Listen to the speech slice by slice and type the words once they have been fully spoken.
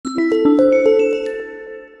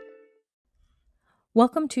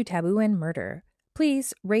Welcome to Taboo and Murder.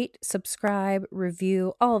 Please rate, subscribe,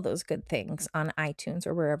 review, all of those good things on iTunes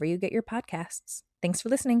or wherever you get your podcasts. Thanks for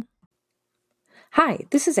listening. Hi,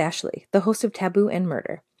 this is Ashley, the host of Taboo and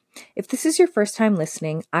Murder. If this is your first time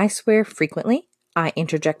listening, I swear frequently. I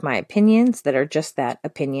interject my opinions that are just that,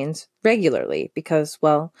 opinions, regularly because,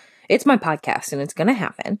 well, it's my podcast and it's going to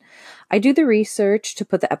happen. I do the research to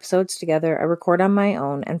put the episodes together, I record on my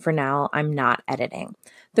own, and for now, I'm not editing.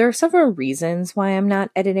 There are several reasons why I'm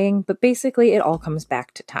not editing, but basically it all comes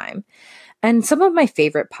back to time. And some of my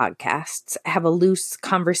favorite podcasts have a loose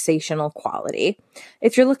conversational quality.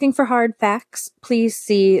 If you're looking for hard facts, please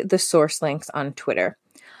see the source links on Twitter.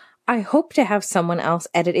 I hope to have someone else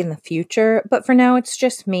edit in the future, but for now it's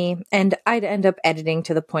just me, and I'd end up editing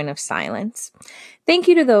to the point of silence. Thank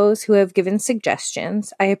you to those who have given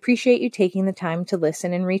suggestions. I appreciate you taking the time to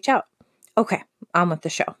listen and reach out. Okay, on with the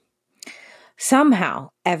show.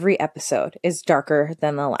 Somehow, every episode is darker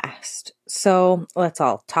than the last. So let's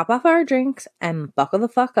all top off our drinks and buckle the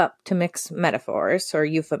fuck up to mix metaphors or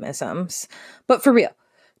euphemisms. But for real,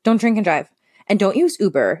 don't drink and drive. And don't use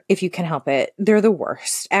Uber if you can help it. They're the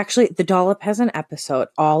worst. Actually, The Dollop has an episode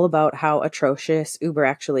all about how atrocious Uber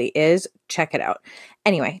actually is. Check it out.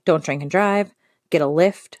 Anyway, don't drink and drive. Get a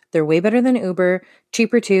Lyft. They're way better than Uber.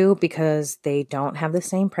 Cheaper too because they don't have the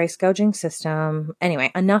same price gouging system.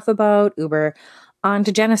 Anyway, enough about Uber. On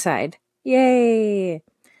to genocide. Yay!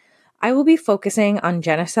 I will be focusing on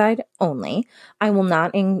genocide only. I will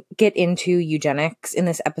not get into eugenics in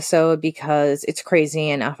this episode because it's crazy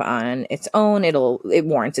enough on its own. It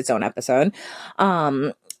warrants its own episode.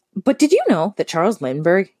 But did you know that Charles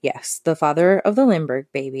Lindbergh, yes, the father of the Lindbergh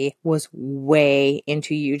baby, was way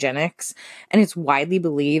into eugenics? And it's widely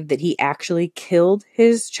believed that he actually killed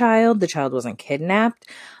his child. The child wasn't kidnapped.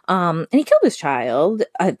 And he killed his child,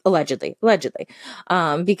 allegedly,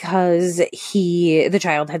 because the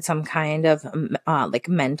child had some kind of,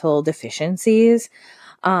 mental deficiencies.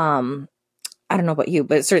 I don't know about you,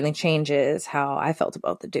 but it certainly changes how I felt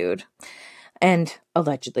about the dude. And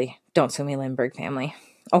allegedly, don't sue me, Lindbergh family.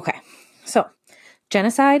 Okay, so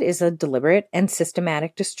genocide is a deliberate and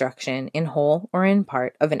systematic destruction in whole or in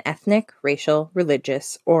part of an ethnic, racial,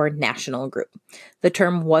 religious, or national group. The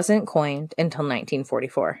term wasn't coined until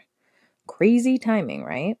 1944. Crazy timing,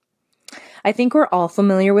 right? I think we're all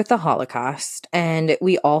familiar with the Holocaust, and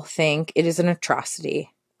we all think it is an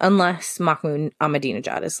atrocity, unless Mahmoud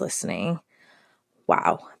Ahmadinejad is listening.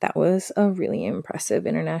 Wow, that was a really impressive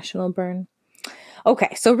international burn.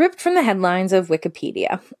 Okay, so ripped from the headlines of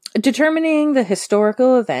Wikipedia. Determining the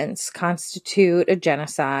historical events constitute a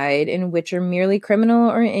genocide in which a merely criminal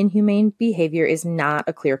or inhumane behavior is not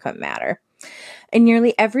a clear-cut matter. In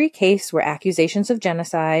nearly every case where accusations of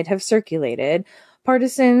genocide have circulated,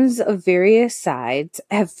 partisans of various sides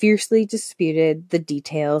have fiercely disputed the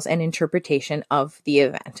details and interpretation of the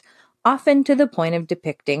event, often to the point of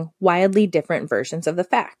depicting wildly different versions of the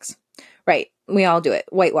facts. Right, we all do it.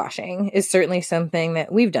 Whitewashing is certainly something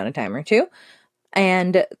that we've done a time or two.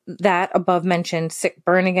 And that above-mentioned sick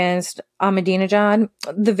burn against Ahmadinejad,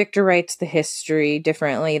 the victor writes the history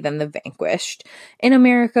differently than the vanquished. In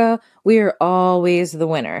America, we are always the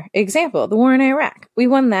winner. Example, the war in Iraq. We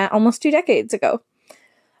won that almost 2 decades ago.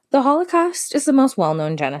 The Holocaust is the most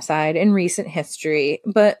well-known genocide in recent history,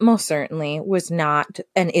 but most certainly was not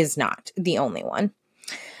and is not the only one.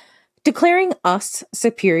 Declaring us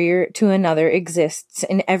superior to another exists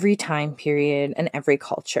in every time period and every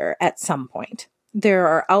culture at some point. There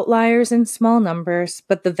are outliers in small numbers,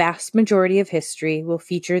 but the vast majority of history will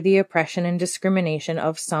feature the oppression and discrimination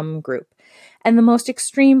of some group. And the most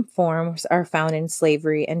extreme forms are found in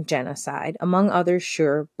slavery and genocide, among others,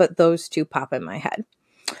 sure, but those two pop in my head.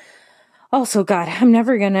 Also, God, I'm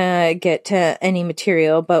never going to get to any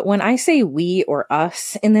material, but when I say we or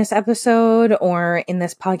us in this episode or in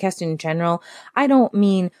this podcast in general, I don't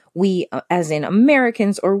mean we as in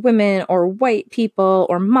Americans or women or white people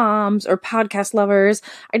or moms or podcast lovers.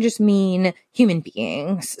 I just mean human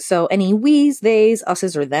beings. So any we's, they's,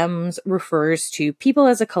 us's, or them's refers to people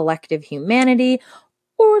as a collective humanity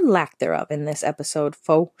or lack thereof in this episode,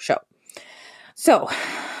 faux show. So,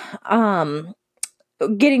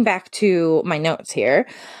 getting back to my notes here,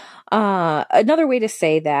 another way to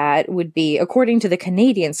say that would be, according to the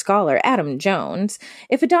Canadian scholar Adam Jones,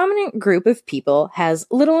 if a dominant group of people has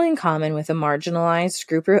little in common with a marginalized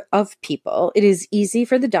group of people, it is easy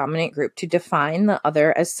for the dominant group to define the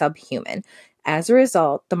other as subhuman. As a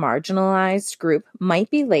result, the marginalized group might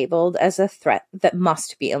be labeled as a threat that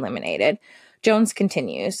must be eliminated. Jones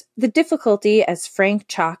continues, the difficulty, as Frank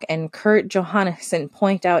Chalk and Kurt Johannesson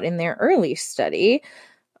point out in their early study,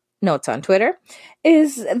 notes on Twitter,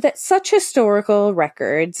 is that such historical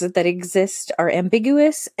records that exist are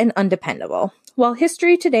ambiguous and undependable. While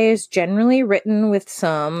history today is generally written with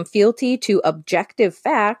some fealty to objective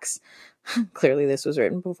facts, clearly this was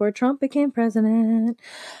written before Trump became president,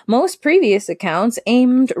 most previous accounts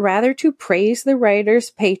aimed rather to praise the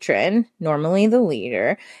writer's patron, normally the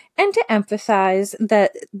leader, and to emphasize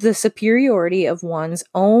that the superiority of one's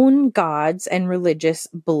own gods and religious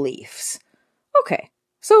beliefs. Okay,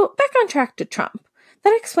 so back on track to Trump.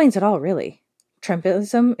 That explains it all, really.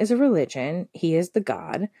 Trumpism is a religion, he is the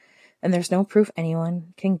god, and there's no proof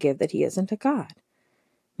anyone can give that he isn't a god.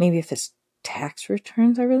 Maybe if his tax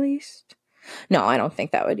returns are released? No, I don't think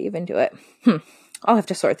that would even do it. I'll have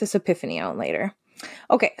to sort this epiphany out later.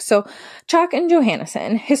 Okay, so Chalk and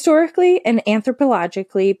Johannesson. Historically and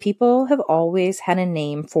anthropologically, people have always had a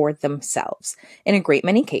name for themselves. In a great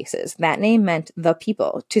many cases, that name meant the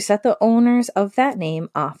people, to set the owners of that name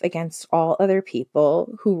off against all other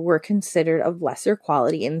people who were considered of lesser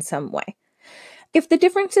quality in some way. If the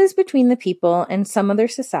differences between the people and some other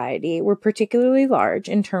society were particularly large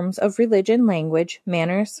in terms of religion, language,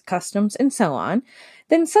 manners, customs, and so on,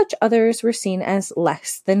 then such others were seen as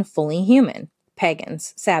less than fully human,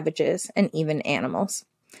 pagans, savages, and even animals.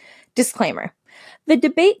 Disclaimer. The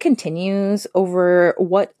debate continues over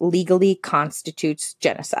what legally constitutes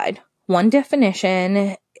genocide. One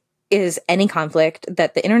definition is any conflict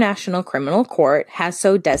that the International Criminal Court has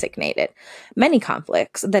so designated. Many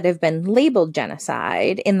conflicts that have been labeled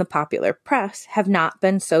genocide in the popular press have not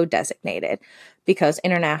been so designated because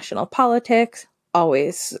international politics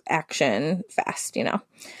always action fast,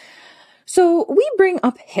 So we bring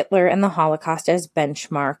up Hitler and the Holocaust as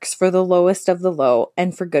benchmarks for the lowest of the low,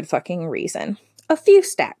 and for good fucking reason. A few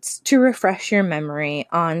stats to refresh your memory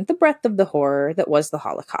on the breadth of the horror that was the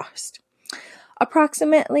Holocaust.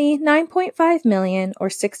 Approximately 9.5 million, or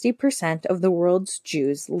 60% of the world's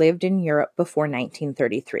Jews, lived in Europe before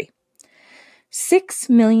 1933. 6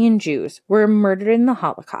 million Jews were murdered in the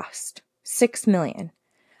Holocaust. 6 million.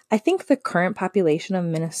 I think the current population of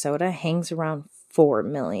Minnesota hangs around 4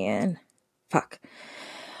 million. Fuck.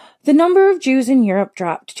 The number of Jews in Europe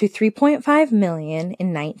dropped to 3.5 million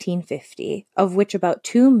in 1950, of which about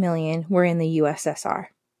 2 million were in the USSR.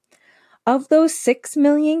 Of those 6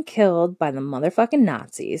 million killed by the motherfucking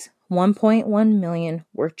Nazis, 1.1 million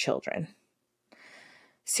were children.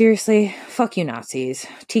 Seriously, fuck you Nazis,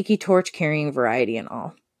 tiki torch carrying variety and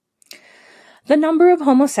all. The number of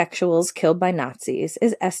homosexuals killed by Nazis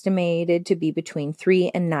is estimated to be between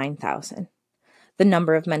 3,000 and 9,000. The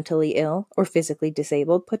number of mentally ill or physically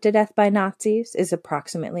disabled put to death by Nazis is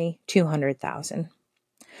approximately 200,000.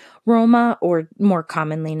 Roma, or more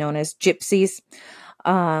commonly known as gypsies,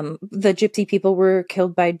 the gypsy people were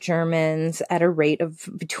killed by Germans at a rate of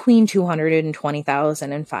between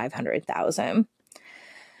 220,000 and 500,000.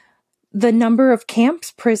 The number of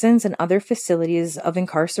camps, prisons, and other facilities of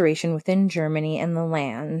incarceration within Germany and the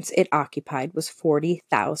lands it occupied was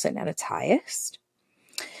 40,000 at its highest.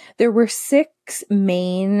 There were 6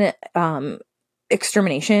 main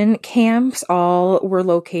extermination camps. All were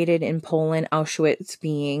located in Poland, Auschwitz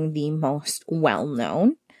being the most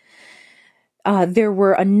well-known. There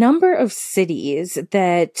were a number of cities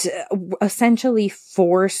that essentially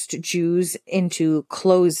forced Jews into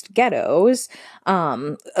closed ghettos,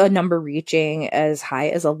 a number reaching as high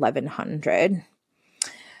as 1,100.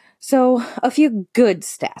 So, a few good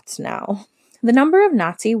stats now. The number of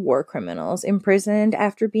Nazi war criminals imprisoned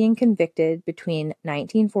after being convicted between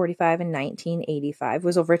 1945 and 1985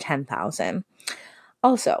 was over 10,000.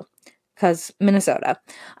 Also, because Minnesota,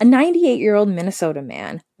 a 98-year-old Minnesota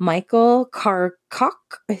man, Michael Karkuk,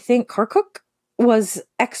 was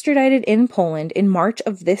extradited in Poland in March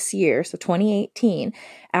of this year, so 2018,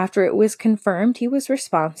 after it was confirmed he was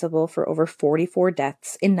responsible for over 44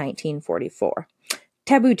 deaths in 1944.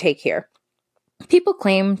 Taboo take here. People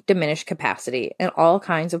claim diminished capacity and all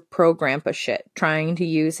kinds of pro-grandpa shit, trying to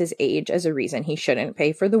use his age as a reason he shouldn't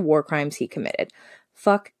pay for the war crimes he committed.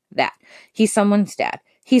 Fuck that. He's someone's dad.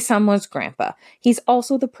 He's someone's grandpa. He's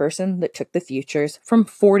also the person that took the futures from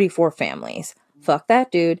 44 families. Fuck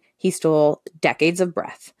that dude. He stole decades of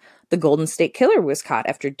breath. The Golden State Killer was caught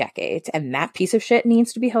after decades, and that piece of shit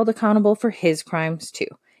needs to be held accountable for his crimes too.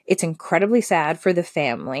 It's incredibly sad for the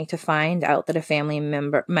family to find out that a family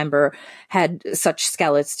member had such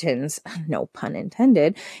skeletons, no pun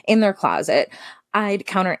intended, in their closet. I'd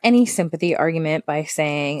counter any sympathy argument by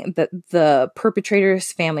saying that the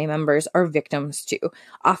perpetrator's family members are victims too,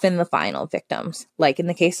 often the final victims, like in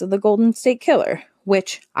the case of the Golden State Killer,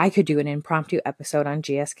 which I could do an impromptu episode on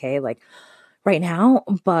GSK, like right now,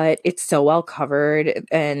 but it's so well covered,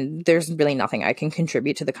 and there's really nothing I can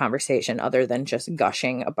contribute to the conversation other than just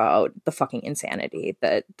gushing about the fucking insanity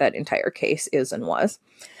that that entire case is and was.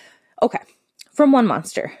 Okay, from one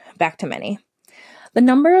monster, back to many. The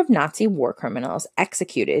number of Nazi war criminals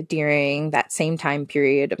executed during that same time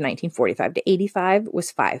period of 1945 to 85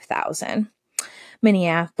 was 5,000.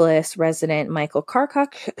 Minneapolis resident Michael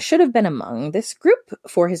Karkuk should have been among this group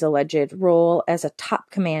for his alleged role as a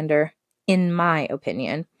top commander, in my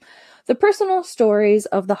opinion. The personal stories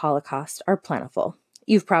of the Holocaust are plentiful.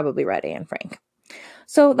 You've probably read Anne Frank.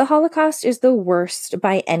 So the Holocaust is the worst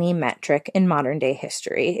by any metric in modern day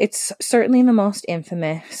history. It's certainly the most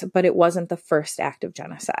infamous, but it wasn't the first act of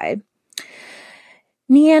genocide.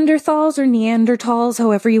 Neanderthals, or Neanderthals,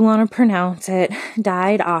 however you want to pronounce it,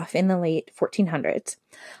 died off in the late 1400s.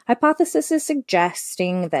 Hypotheses is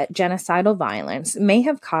suggesting that genocidal violence may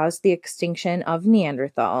have caused the extinction of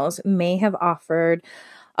Neanderthals, may have offered,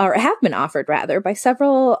 or have been offered rather, by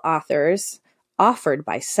several authors.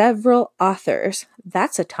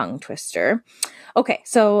 That's a tongue twister. Okay,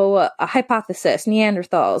 so a hypothesis,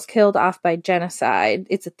 Neanderthals killed off by genocide.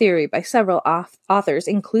 It's a theory by several authors,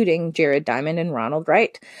 including Jared Diamond and Ronald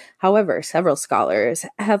Wright. However, several scholars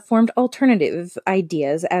have formed alternative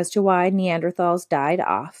ideas as to why Neanderthals died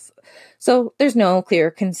off. So there's no clear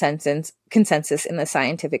consensus in the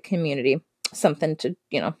scientific community. Something to,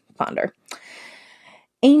 ponder.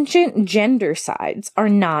 Ancient gendercides are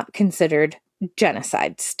not considered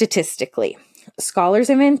genocide statistically.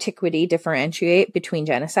 Scholars of antiquity differentiate between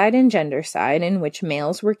genocide and gendercide, in which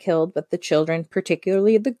males were killed but the children,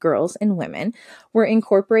 particularly the girls and women, were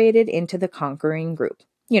incorporated into the conquering group.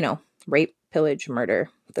 Rape, pillage,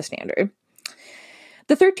 murder, the standard.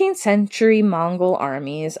 The 13th century Mongol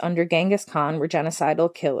armies under Genghis Khan were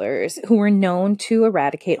genocidal killers who were known to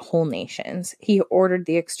eradicate whole nations. He ordered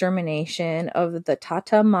the extermination of the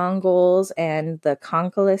Tata Mongols and the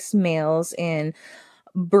Konkalis males in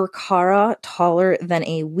Bukhara taller than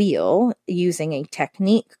a wheel, using a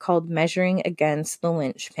technique called measuring against the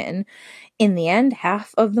linchpin. In the end,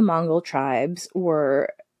 half of the Mongol tribes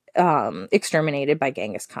were exterminated by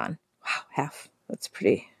Genghis Khan. Wow, half. That's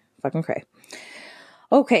pretty fucking cray.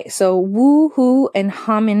 Okay, so Wu Hu and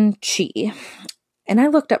Hamin Chi. And I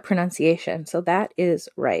looked up pronunciation, so that is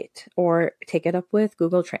right. Or take it up with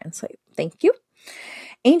Google Translate. Thank you.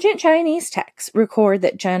 Ancient Chinese texts record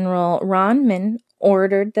that General Ran Min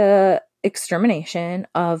ordered the extermination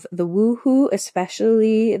of the Wu Hu,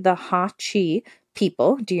 especially the Ha Chi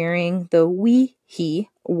people, during the Wei He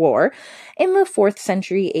War in the 4th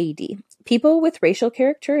century AD. People with racial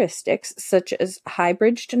characteristics such as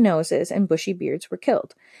high-bridged noses and bushy beards were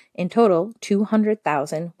killed. In total,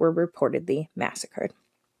 200,000 were reportedly massacred.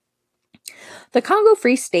 The Congo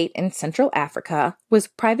Free State in Central Africa was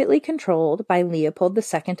privately controlled by Leopold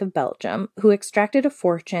II of Belgium, who extracted a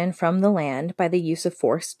fortune from the land by the use of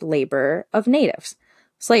forced labor of natives.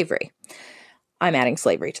 Slavery. I'm adding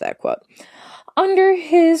slavery to that quote. Under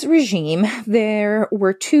his regime, there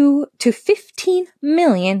were 2 to 15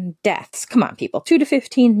 million deaths. Come on, people. 2 to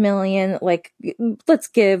 15 million. Let's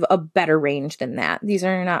give a better range than that. These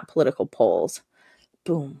are not political polls.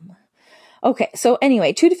 Boom. Okay, so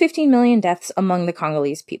anyway, 2 to 15 million deaths among the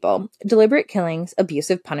Congolese people. Deliberate killings,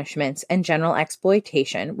 abusive punishments, and general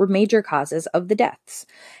exploitation were major causes of the deaths.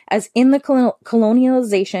 As in the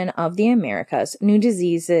colonialization of the Americas, new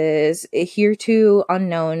diseases hereto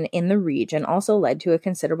unknown in the region also led to a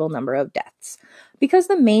considerable number of deaths. Because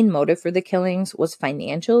the main motive for the killings was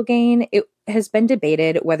financial gain, it has been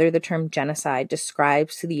debated whether the term genocide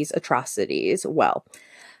describes these atrocities well.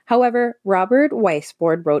 However, Robert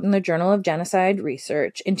Weisbord wrote in the Journal of Genocide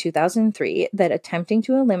Research in 2003 that attempting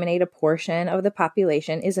to eliminate a portion of the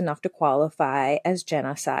population is enough to qualify as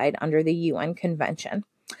genocide under the UN Convention.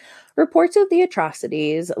 Reports of the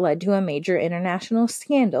atrocities led to a major international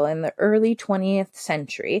scandal in the early 20th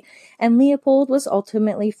century, and Leopold was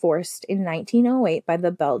ultimately forced in 1908 by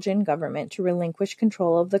the Belgian government to relinquish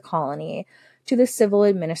control of the colony to the civil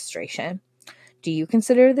administration. Do you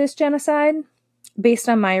consider this genocide? Based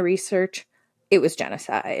on my research, it was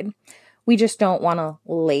genocide. We just don't want to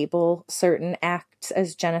label certain acts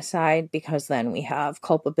as genocide because then we have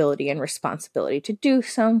culpability and responsibility to do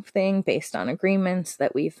something based on agreements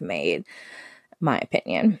that we've made, my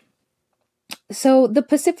opinion. So the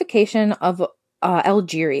pacification of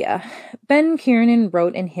Algeria. Ben Kiernan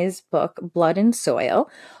wrote in his book, Blood and Soil,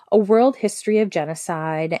 A World History of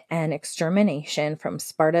Genocide and Extermination from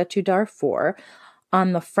Sparta to Darfur,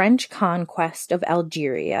 on the French conquest of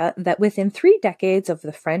Algeria, that within 3 decades of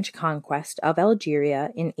the French conquest of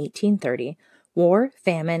Algeria in 1830, War,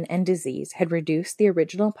 famine, and disease had reduced the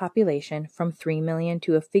original population from 3 million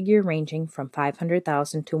to a figure ranging from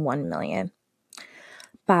 500,000 to 1 million.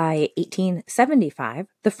 By 1875,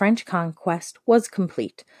 the French conquest was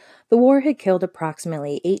complete. The war had killed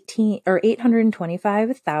approximately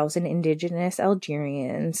 825,000 indigenous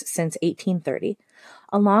Algerians since 1830.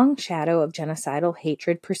 A long shadow of genocidal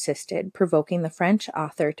hatred persisted, provoking the French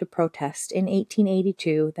author to protest in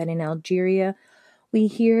 1882 that in Algeria, we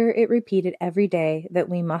hear it repeated every day that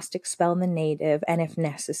we must expel the native and, if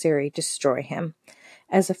necessary, destroy him.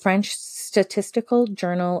 As a French statistical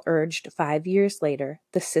journal urged 5 years later,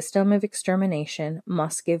 the system of extermination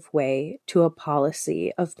must give way to a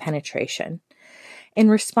policy of penetration. In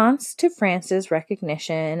response to France's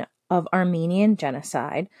recognition of Armenian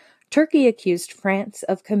genocide, Turkey accused France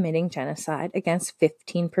of committing genocide against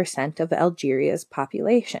 15% of Algeria's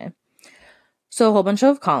population. So a whole bunch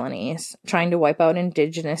of colonies trying to wipe out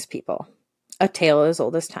indigenous people. A tale as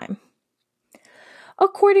old as time.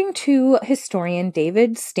 According to historian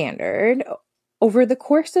David Standard, over the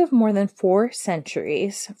course of more than 4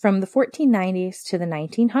 centuries, from the 1490s to the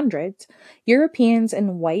 1900s, Europeans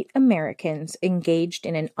and white Americans engaged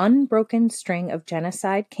in an unbroken string of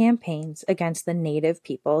genocide campaigns against the native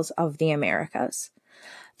peoples of the Americas.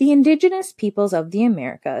 The indigenous peoples of the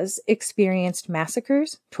Americas experienced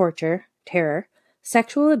massacres, torture, terror,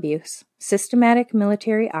 sexual abuse, systematic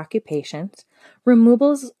military occupations,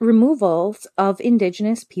 removals of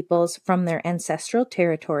indigenous peoples from their ancestral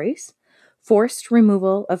territories, forced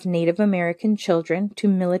removal of Native American children to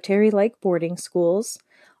military-like boarding schools,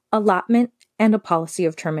 allotment, and a policy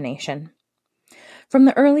of termination. From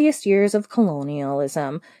the earliest years of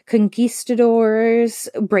colonialism, conquistadors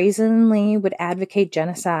brazenly would advocate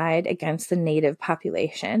genocide against the native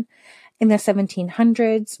population. In the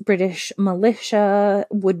 1700s, British militia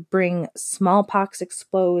would bring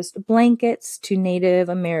smallpox-exposed blankets to Native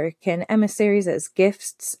American emissaries as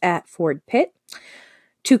gifts at Fort Pitt.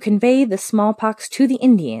 To convey the smallpox to the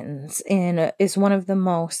Indians is one of the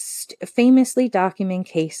most famously documented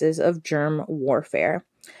cases of germ warfare.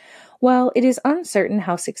 While it is uncertain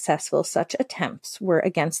how successful such attempts were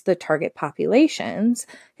against the target populations,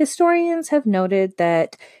 historians have noted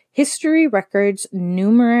that history records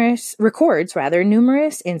numerous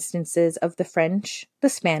instances of the French, the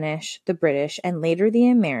Spanish, the British, and later the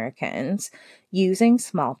Americans using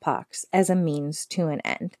smallpox as a means to an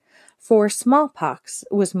end. For smallpox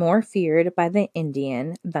was more feared by the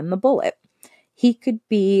Indian than the bullet. He could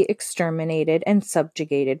be exterminated and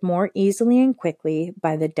subjugated more easily and quickly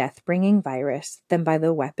by the death-bringing virus than by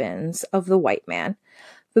the weapons of the white man.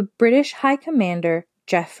 The British High Commander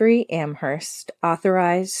Geoffrey Amherst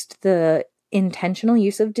authorized the intentional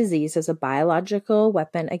use of disease as a biological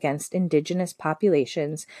weapon against indigenous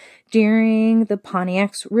populations during the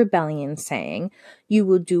Pontiac's Rebellion, saying, "You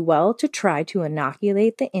will do well to try to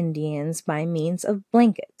inoculate the Indians by means of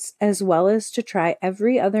blankets, as well as to try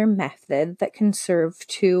every other method that can serve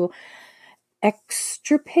to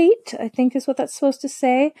extirpate," I think is what that's supposed to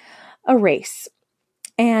say, "a race."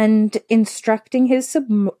 And instructing his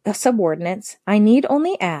subordinates, "I need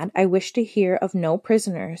only add, I wish to hear of no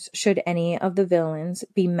prisoners should any of the villains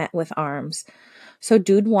be met with arms." So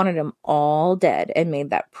dude wanted them all dead and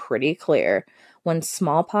made that pretty clear. When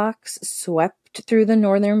smallpox swept through the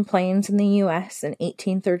northern plains in the U.S. in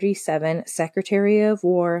 1837, Secretary of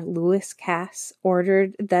War Lewis Cass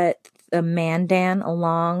ordered that the Mandan,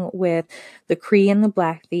 along with the Cree and the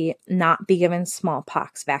Blackfeet, not be given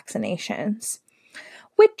smallpox vaccinations,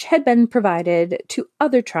 which had been provided to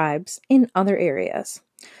other tribes in other areas.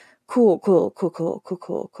 Cool.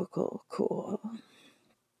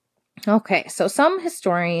 Okay, so some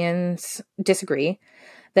historians disagree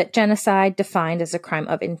that genocide defined as a crime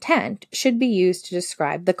of intent should be used to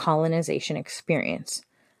describe the colonization experience.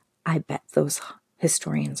 I bet those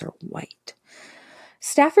historians are white.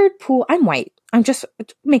 Stafford Poole, I'm white. I'm just,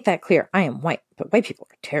 to make that clear, I am white, but white people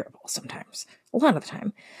are terrible sometimes, a lot of the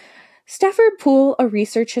time. Stafford Poole, a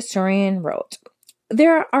research historian, wrote,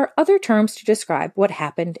 "There are other terms to describe what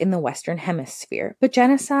happened in the Western Hemisphere, but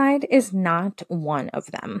genocide is not one of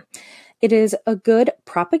them. It is a good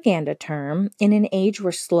propaganda term in an age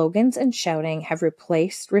where slogans and shouting have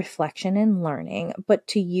replaced reflection and learning, but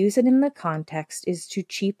to use it in the context is to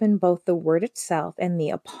cheapen both the word itself and the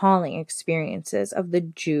appalling experiences of the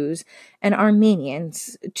Jews and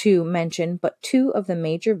Armenians, to mention but 2 of the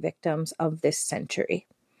major victims of this century."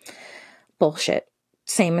 Bullshit.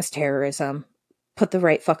 Same as terrorism. Put the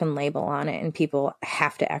right fucking label on it and people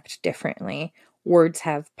have to act differently. Words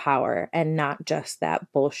have power, and not just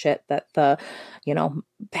that bullshit that the,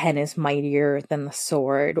 pen is mightier than the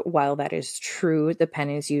sword. While that is true, the pen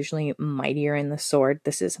is usually mightier than the sword.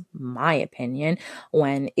 This is my opinion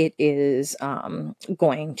when it is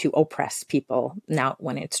going to oppress people, not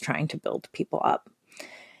when it's trying to build people up.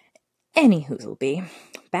 Anywhoozleby,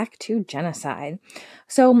 back to genocide.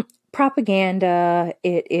 So propaganda,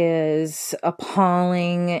 it is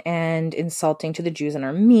appalling and insulting to the Jews and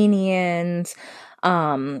Armenians.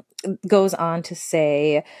 Goes on to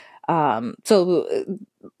say,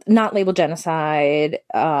 not label genocide,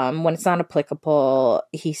 when it's not applicable.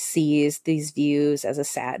 He sees these views as a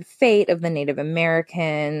sad fate of the Native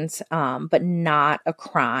Americans, but not a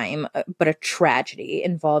crime, but a tragedy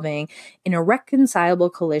involving an irreconcilable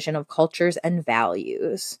collision of cultures and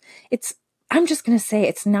values. I'm just going to say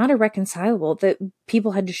it's not irreconcilable that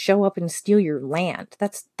people had to show up and steal your land.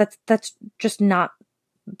 That's just not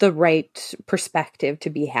the right perspective to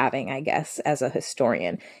be having, I guess, as a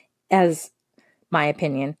historian, as my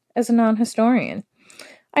opinion, as a non-historian.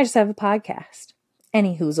 I just have a podcast.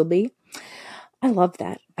 Anywhoozleby. I love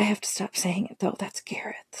that. I have to stop saying it though. That's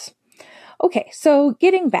Gareth's. Okay, so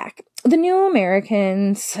getting back, the New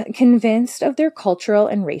Americans, convinced of their cultural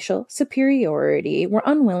and racial superiority, were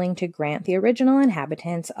unwilling to grant the original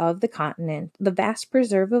inhabitants of the continent the vast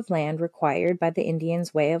preserve of land required by the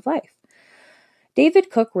Indians' way of life. David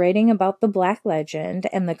Cook, writing about the Black Legend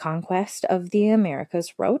and the conquest of the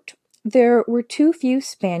Americas, wrote, "There were too few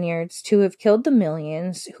Spaniards to have killed the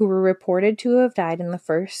millions who were reported to have died in the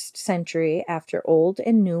first century after Old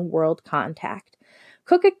and New World contact.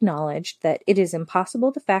 Cook acknowledged that it is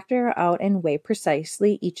impossible to factor out and weigh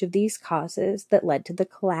precisely each of these causes that led to the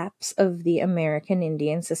collapse of the American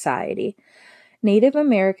Indian Society. Native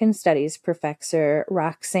American Studies professor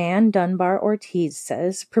Roxanne Dunbar Ortiz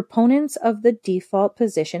says proponents of the default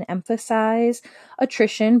position emphasize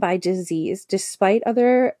attrition by disease, despite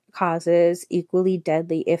other causes equally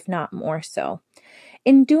deadly, if not more so.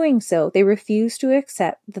 In doing so, they refuse to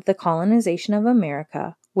accept that the colonization of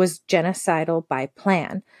America was genocidal by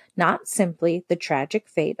plan, not simply the tragic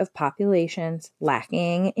fate of populations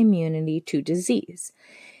lacking immunity to disease.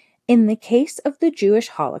 In the case of the Jewish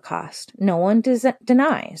Holocaust, no one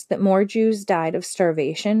denies that more Jews died of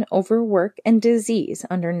starvation, overwork, and disease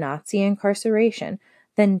under Nazi incarceration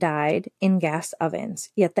than died in gas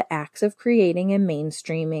ovens, yet the acts of creating and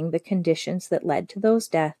mainstreaming the conditions that led to those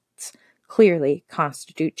deaths clearly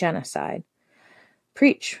constitute genocide."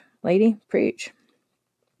 Preach, lady, preach.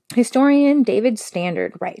 Historian David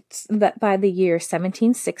Standard writes that by the year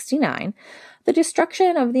 1769, the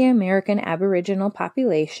destruction of the American Aboriginal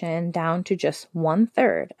population down to just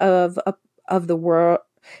 1/3 of the world.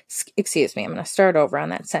 Excuse me, I'm going to start over on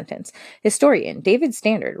that sentence. Historian David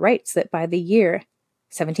Standard writes that by the year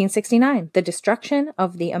 1769, the destruction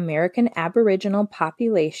of the American Aboriginal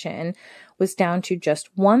population was down to just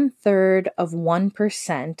 1/3 of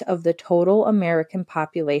 1% of the total American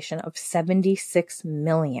population of 76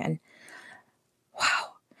 million.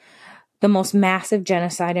 Wow. The most massive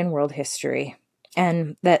genocide in world history.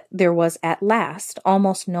 And that there was at last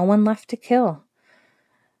almost no one left to kill.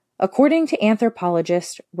 According to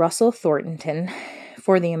anthropologist Russell Thornton,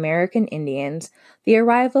 for the American Indians, the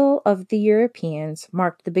arrival of the Europeans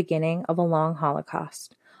marked the beginning of a long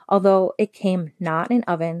Holocaust. Although it came not in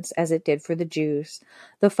ovens as it did for the Jews,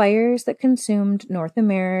 the fires that consumed North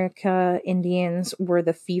America Indians were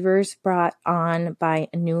the fevers brought on by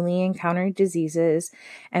newly encountered diseases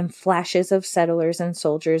and flashes of settlers' and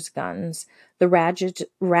soldiers' guns, the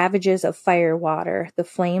ravages of fire water, the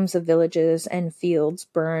flames of villages and fields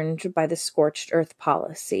burned by the scorched earth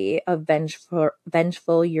policy of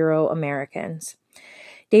vengeful Euro-Americans.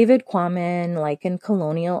 David Quammen likened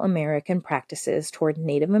colonial American practices toward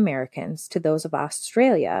Native Americans to those of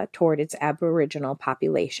Australia toward its Aboriginal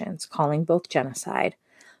populations, calling both genocide.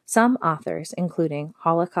 Some authors, including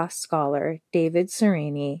Holocaust scholar David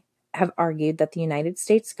Sereni, have argued that the United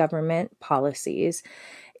States government policies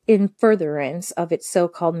in furtherance of its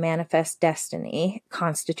so-called manifest destiny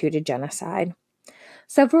constituted genocide.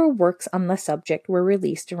 Several works on the subject were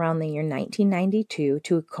released around the year 1992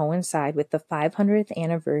 to coincide with the 500th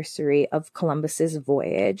anniversary of Columbus's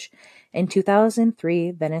voyage. In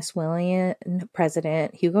 2003, Venezuelan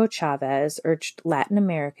President Hugo Chavez urged Latin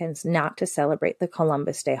Americans not to celebrate the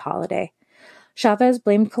Columbus Day holiday. Chavez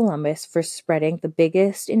blamed Columbus for spreading the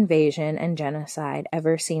biggest invasion and genocide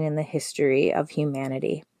ever seen in the history of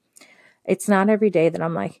humanity. It's not every day that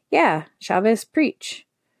I'm like, yeah, Chavez, preach.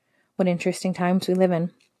 What interesting times we live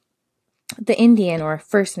in. The Indian or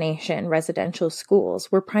First Nation residential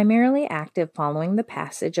schools were primarily active following the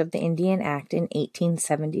passage of the Indian Act in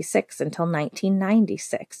 1876 until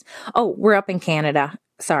 1996. Oh, we're up in Canada.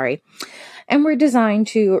 Sorry. And were designed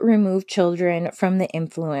to remove children from the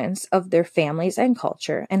influence of their families and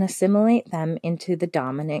culture and assimilate them into the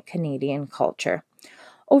dominant Canadian culture.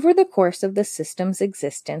 Over the course of the system's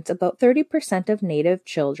existence, about 30% of Native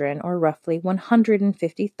children, or roughly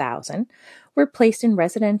 150,000, were placed in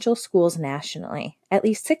residential schools nationally. At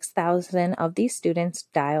least 6,000 of these students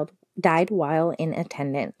died while in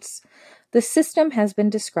attendance. The system has been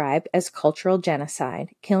described as cultural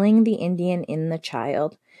genocide, killing the Indian in the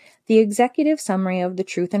child. The executive summary of the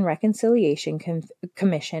Truth and Reconciliation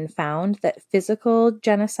Commission found that physical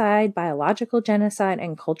genocide, biological genocide,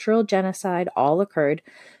 and cultural genocide all occurred.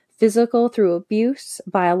 Physical through abuse,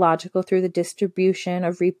 biological through the distribution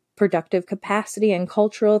of reproductive capacity, and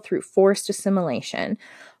cultural through forced assimilation.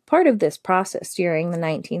 Part of this process during the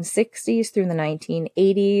 1960s through the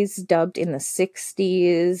 1980s, dubbed the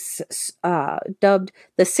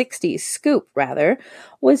 60s scoop,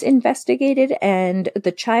 was investigated, and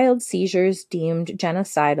the child seizures deemed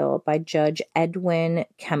genocidal by Judge Edwin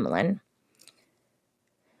Kemlin,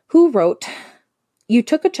 who wrote, "You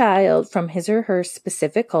took a child from his or her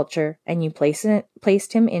specific culture and you placed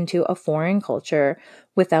him into a foreign culture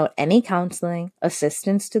without any counseling,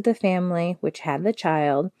 assistance to the family which had the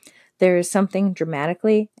child. There is something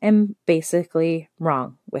dramatically and basically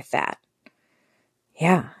wrong with that."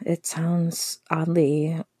 Yeah, it sounds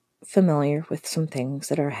oddly familiar with some things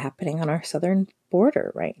that are happening on our southern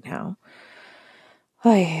border right now.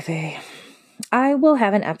 Oy vey. I will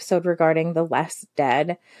have an episode regarding the less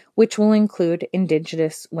dead, which will include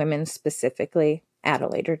Indigenous women specifically at a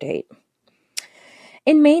later date.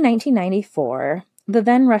 In May 1994, the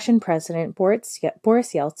then Russian president Boris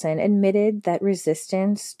Yeltsin admitted that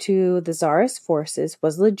resistance to the Tsarist forces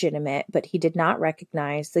was legitimate, but he did not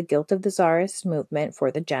recognize the guilt of the Tsarist movement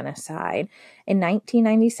for the genocide. In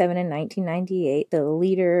 1997 and 1998, the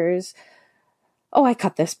leaders... Oh, I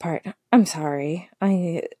cut this part. I'm sorry.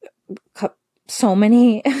 I cut so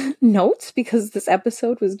many notes because this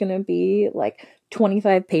episode was going to be like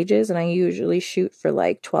 25 pages and I usually shoot for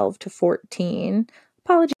like 12 to 14.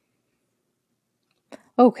 Apologies.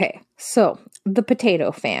 Okay, so the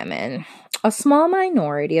potato famine. A small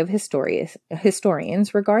minority of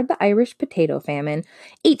historians regard the Irish potato famine,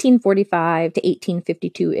 1845 to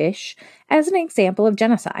 1852-ish, as an example of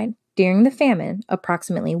genocide. During the famine,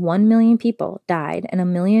 approximately 1 million people died and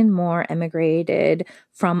 1 million more emigrated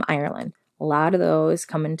from Ireland. A lot of those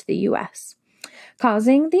coming to the U.S.,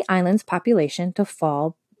 causing the island's population to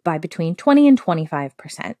fall by between 20 and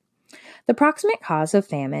 25%. The proximate cause of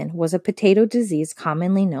famine was a potato disease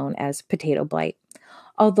commonly known as potato blight.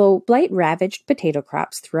 Although blight ravaged potato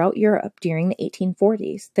crops throughout Europe during the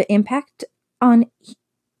 1840s, the impact and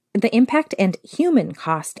human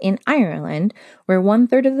cost in Ireland, where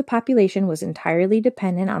 1/3 of the population was entirely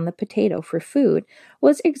dependent on the potato for food,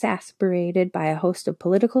 was exacerbated by a host of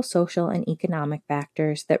political, social, and economic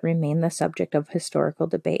factors that remain the subject of historical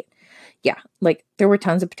debate. Yeah, like there were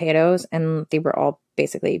tons of potatoes and they were all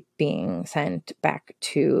basically being sent back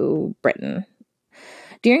to Britain.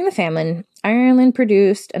 During the famine, Ireland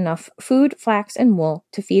produced enough food, flax, and wool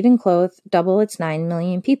to feed and clothe double its 9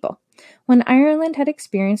 million people. When Ireland had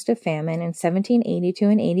experienced a famine in 1782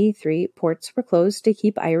 and 83, ports were closed to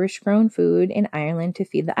keep Irish-grown food in Ireland to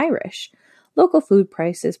feed the Irish. Local food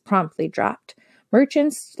prices promptly dropped.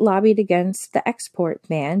 Merchants lobbied against the export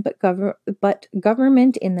ban, but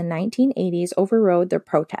government in the 1980s overrode their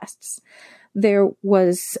protests. There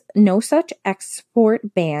was no such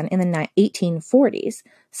export ban in the 1840s.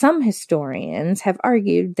 Some historians have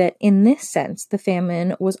argued that in this sense, the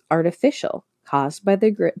famine was artificial, caused by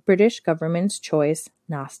the British government's choice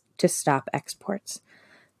not to stop exports.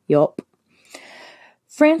 Yup.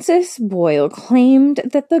 Francis Boyle claimed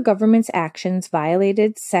that the government's actions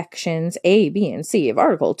violated sections A, B, and C of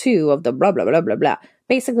Article 2 of the blah, blah, blah, blah, blah.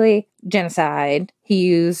 Basically, genocide. He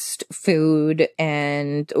used food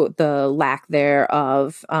and the lack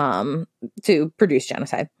thereof to produce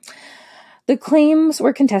genocide. The claims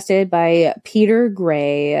were contested by Peter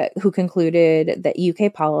Gray, who concluded that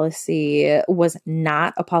UK policy was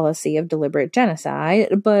not a policy of deliberate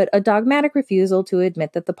genocide, but a dogmatic refusal to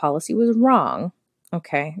admit that the policy was wrong.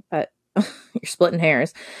 Okay, but you're splitting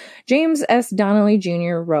hairs. James S. Donnelly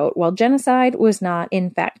Jr. wrote, while genocide was not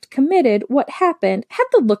in fact committed, what happened had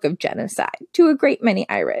the look of genocide to a great many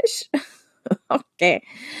Irish. Okay.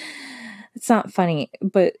 It's not funny,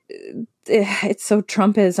 but it's so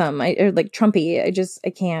Trumpism, or like Trumpy. I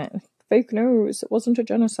can't. fake news. It wasn't a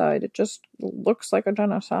genocide. It just looks like a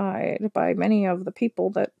genocide by many of the people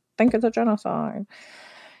that think it's a genocide.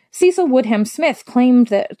 Cecil Woodham Smith claimed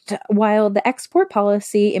that while the export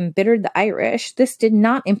policy embittered the Irish, this did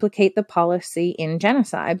not implicate the policy in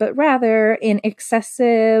genocide, but rather in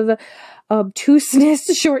excessive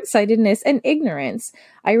obtuseness, short-sightedness, and ignorance.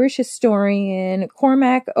 Irish historian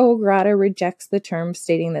Cormac O'Grada rejects the term,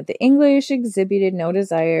 stating that the English exhibited no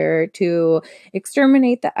desire to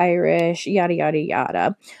exterminate the Irish, yada, yada,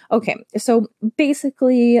 yada. Okay, so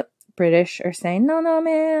basically, British are saying, no,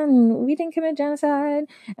 man, we didn't commit genocide.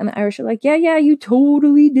 And the Irish are like, yeah, you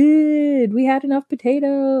totally did. We had enough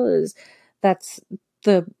potatoes. That's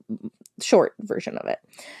the short version of it.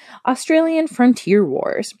 Australian frontier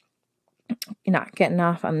wars. You're not getting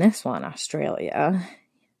off on this one, Australia.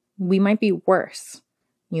 We might be worse.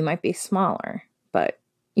 You might be smaller, but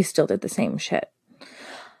you still did the same shit.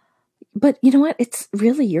 But you know what? It's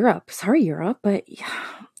really Europe. Sorry, Europe, but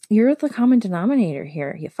you're the common denominator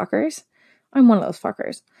here, you fuckers. I'm one of those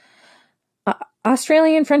fuckers.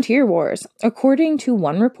 Australian frontier wars. According to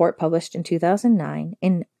one report published in 2009,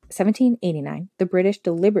 in 1789, the British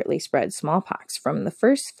deliberately spread smallpox from the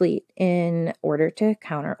First Fleet in order to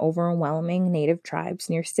counter overwhelming native tribes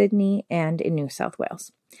near Sydney and in New South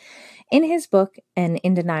Wales. In his book, An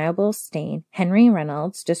Undeniable Stain, Henry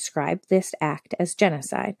Reynolds described this act as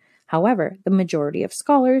genocide. However, the majority of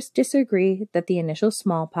scholars disagree that the initial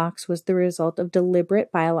smallpox was the result of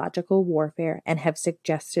deliberate biological warfare and have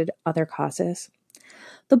suggested other causes.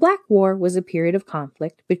 The Black War was a period of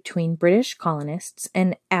conflict between British colonists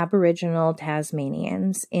and Aboriginal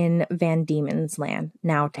Tasmanians in Van Diemen's Land,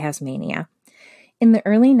 now Tasmania, in the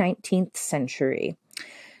early 19th century.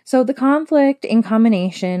 So the conflict, in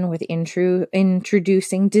combination with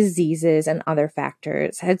introducing diseases and other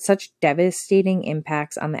factors, had such devastating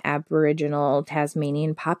impacts on the Aboriginal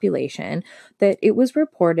Tasmanian population that it was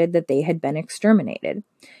reported that they had been exterminated.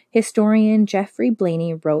 Historian Geoffrey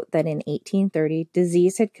Blaney wrote that in 1830,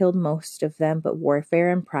 disease had killed most of them, but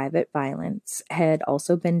warfare and private violence had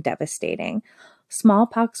also been devastating.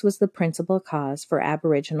 Smallpox was the principal cause for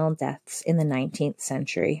Aboriginal deaths in the 19th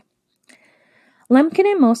century. Lemkin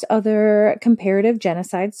and most other comparative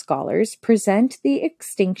genocide scholars present the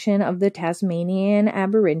extinction of the Tasmanian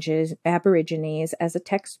Aborigines as a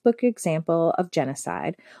textbook example of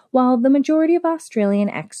genocide, while the majority of Australian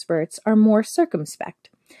experts are more circumspect.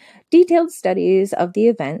 Detailed studies of the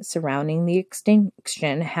events surrounding the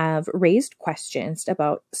extinction have raised questions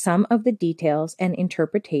about some of the details and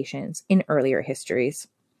interpretations in earlier histories.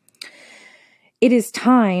 It is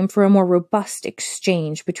time for a more robust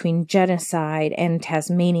exchange between genocide and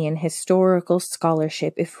Tasmanian historical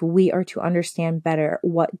scholarship if we are to understand better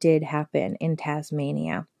what did happen in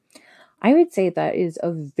Tasmania. I would say that is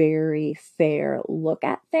a very fair look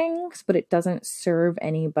at things, but it doesn't serve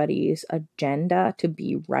anybody's agenda to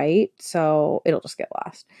be right, so it'll just get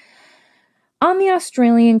lost. On the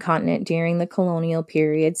Australian continent during the colonial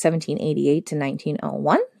period 1788 to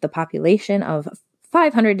 1901, the population of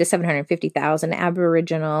 500 to 750,000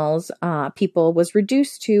 Aboriginals people was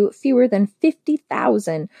reduced to fewer than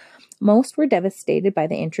 50,000. Most were devastated by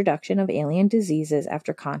the introduction of alien diseases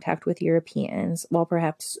after contact with Europeans, while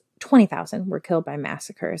perhaps 20,000 were killed by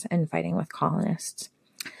massacres and fighting with colonists.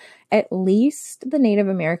 At least the Native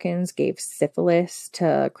Americans gave syphilis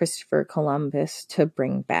to Christopher Columbus to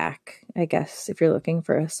bring back. I guess if you're looking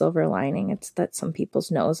for a silver lining, it's that some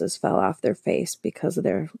people's noses fell off their face because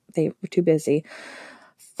they were too busy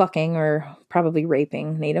fucking or probably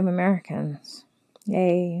raping Native Americans.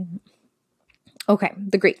 Yay. Okay,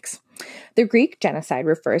 the Greeks. The Greek genocide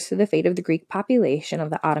refers to the fate of the Greek population of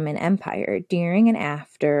the Ottoman Empire during and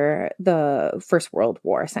after the First World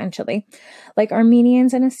War, essentially. Like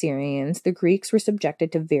Armenians and Assyrians, the Greeks were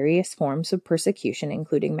subjected to various forms of persecution,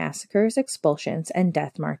 including massacres, expulsions, and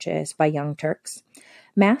death marches by young Turks.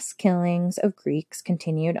 Mass killings of Greeks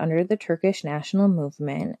continued under the Turkish national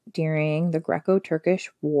movement during the Greco-Turkish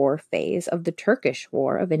War phase of the Turkish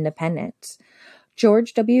War of Independence.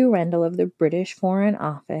 George W. Rendell of the British Foreign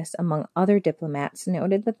Office, among other diplomats,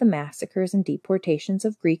 noted that the massacres and deportations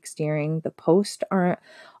of Greeks during the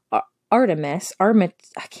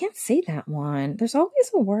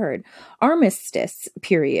Armistice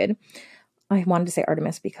period. I wanted to say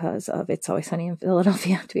Artemis because of It's Always Sunny in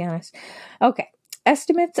Philadelphia, to be honest. Okay.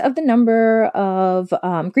 Estimates of the number of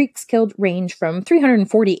Greeks killed range from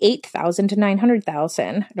 348,000 to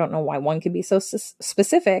 900,000. I don't know why one could be so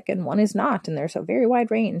specific and one is not, and there's a very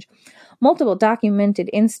wide range. Multiple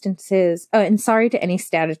documented instances, and sorry to any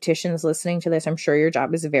statisticians listening to this, I'm sure your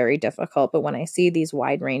job is very difficult, but when I see these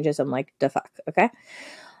wide ranges, I'm like, the fuck, okay?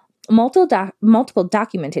 Multiple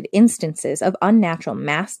documented instances of unnatural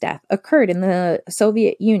mass death occurred in the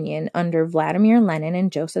Soviet Union under Vladimir Lenin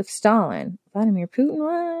and Joseph Stalin. Vladimir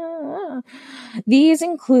Putin? These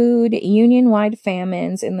include Union-wide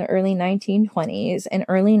famines in the early 1920s and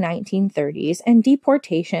early 1930s and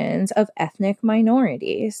deportations of ethnic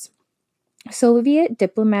minorities. Soviet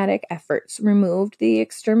diplomatic efforts removed the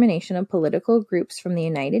extermination of political groups from the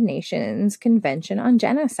United Nations Convention on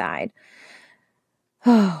Genocide.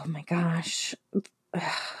 Oh my gosh.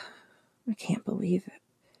 I can't believe it.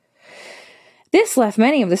 This left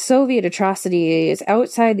many of the Soviet atrocities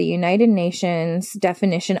outside the United Nations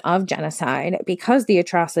definition of genocide because the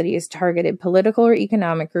atrocities targeted political or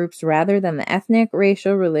economic groups rather than the ethnic,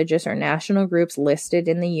 racial, religious, or national groups listed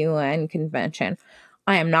in the UN Convention.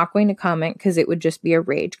 I am not going to comment because it would just be a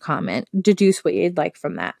rage comment. Deduce what you'd like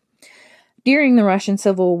from that. During the Russian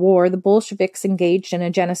Civil War, the Bolsheviks engaged in a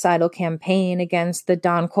genocidal campaign against the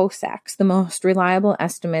Don Cossacks. The most reliable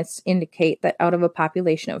estimates indicate that out of a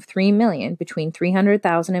population of 3 million, between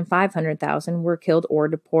 300,000 and 500,000 were killed or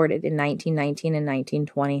deported in 1919 and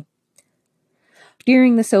 1920.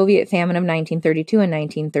 During the Soviet famine of 1932 and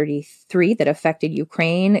 1933 that affected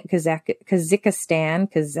Ukraine, Kazakhstan,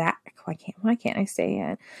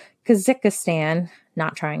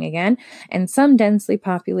 not trying again, and some densely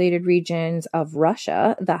populated regions of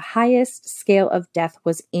Russia, the highest scale of death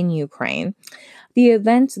was in Ukraine. The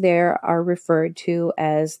events there are referred to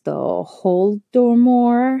as the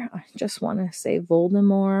Holodomor. I just want to say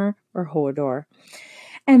Voldemort or Hodor.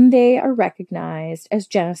 And they are recognized as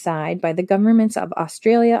genocide by the governments of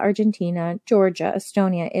Australia, Argentina, Georgia,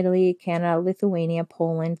 Estonia, Italy, Canada, Lithuania,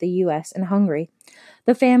 Poland, the US, and Hungary.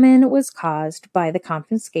 The famine was caused by the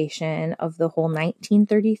confiscation of the whole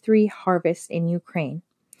 1933 harvest in Ukraine.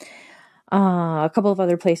 A couple of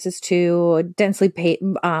other places too, densely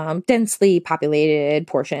populated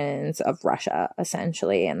portions of Russia,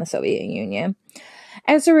 essentially, and the Soviet Union.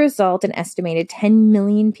 As a result, an estimated 10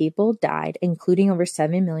 million people died, including over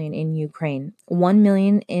 7 million in Ukraine, 1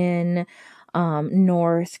 million in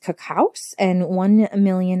North Caucasus, and 1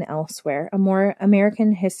 million elsewhere.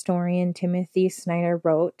 American historian Timothy Snyder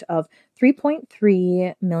wrote of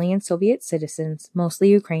 3.3 million Soviet citizens, mostly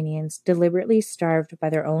Ukrainians, deliberately starved by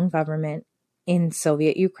their own government in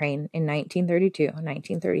Soviet Ukraine in 1932 and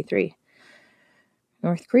 1933.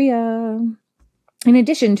 North Korea. In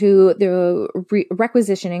addition to the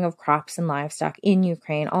requisitioning of crops and livestock in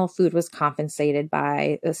Ukraine, all food was confiscated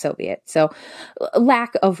by the Soviets. So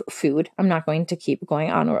lack of food. I'm not going to keep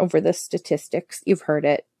going on over the statistics. You've heard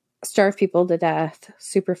it. Starve people to death.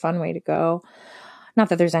 Super fun way to go. Not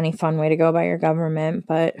that there's any fun way to go by your government,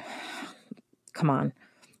 but come on.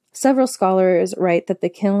 Several scholars write that the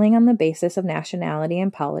killing on the basis of nationality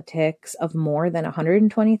and politics of more than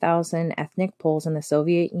 120,000 ethnic Poles in the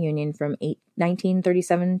Soviet Union from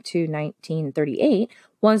 1937 to 1938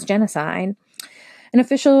 was genocide. An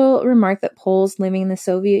official remarked that Poles living in the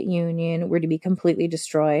Soviet Union were to be completely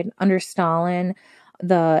destroyed. Under Stalin,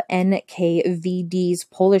 the NKVD's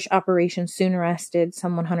Polish operation soon arrested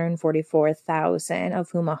some 144,000, of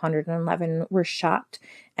whom 111 were shot,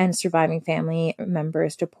 and surviving family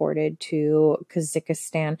members deported to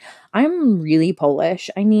Kazakhstan. I'm really Polish.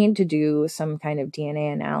 I need to do some kind of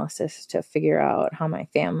DNA analysis to figure out how my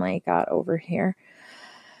family got over here.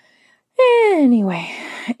 Anyway,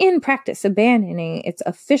 in practice, abandoning its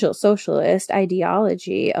official socialist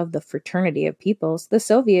ideology of the fraternity of peoples, the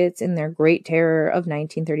Soviets, in their Great Terror of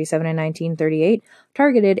 1937 and 1938,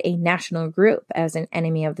 targeted a national group as an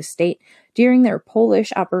enemy of the state. During their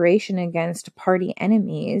Polish operation against party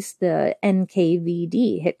enemies, the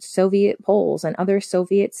NKVD hit Soviet Poles and other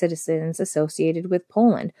Soviet citizens associated with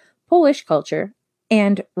Poland, Polish culture,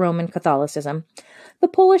 and Roman Catholicism. The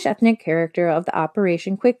Polish ethnic character of the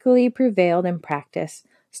operation quickly prevailed in practice.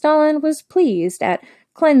 Stalin was pleased at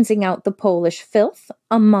cleansing out the Polish filth,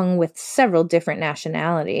 among with several different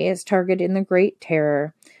nationalities targeted in the Great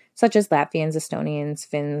Terror, such as Latvians, Estonians,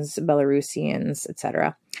 Finns, Belarusians,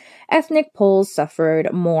 etc. Ethnic Poles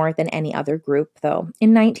suffered more than any other group, though.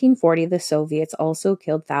 In 1940, the Soviets also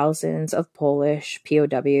killed thousands of Polish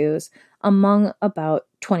POWs, among about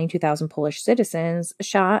 22,000 Polish citizens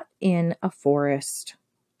shot in a forest.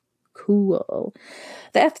 Cool.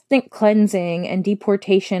 The ethnic cleansing and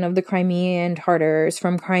deportation of the Crimean Tatars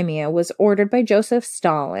from Crimea was ordered by Joseph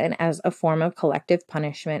Stalin as a form of collective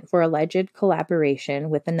punishment for alleged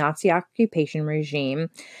collaboration with the Nazi occupation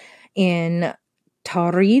regime in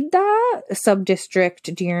Taurida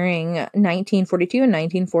subdistrict during 1942 and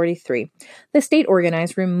 1943. The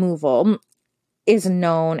state-organized removal is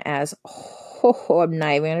known as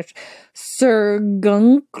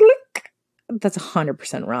Sergunklik. That's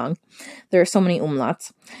 100% wrong. There are so many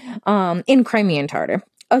umlauts. In Crimean Tatar.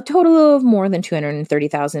 A total of more than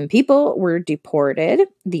 230,000 people were deported,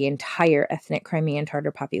 the entire ethnic Crimean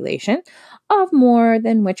Tatar population, of more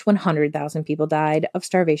than which 100,000 people died of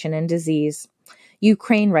starvation and disease.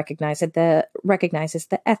 Ukraine recognizes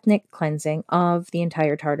the ethnic cleansing of the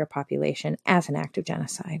entire Tatar population as an act of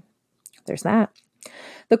genocide. There's that.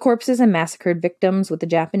 The corpses and massacred victims, with the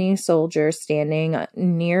Japanese soldiers standing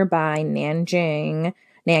nearby Nanking,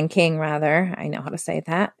 I know how to say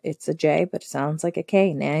that. It's a J, but it sounds like a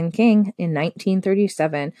K. Nanking in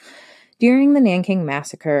 1937. During the Nanking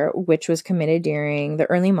Massacre, which was committed during the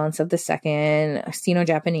early months of the Second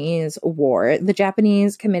Sino-Japanese War, the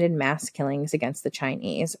Japanese committed mass killings against the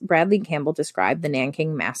Chinese. Bradley Campbell described the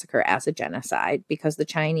Nanking Massacre as a genocide because the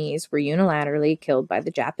Chinese were unilaterally killed by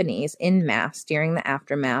the Japanese in mass during the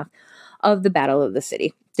aftermath of the Battle of the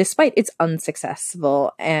City, despite its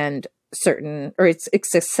unsuccessful and certain, or its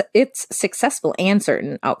successful and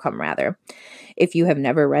certain outcome, rather. If you have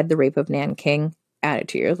never read The Rape of Nanking, add it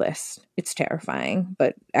to your list. It's terrifying,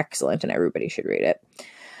 but excellent, and everybody should read it.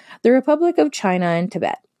 The Republic of China and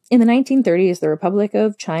Tibet. In the 1930s, the Republic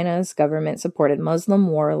of China's government supported Muslim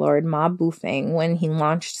warlord Ma Bufang when he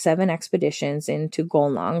launched 7 expeditions into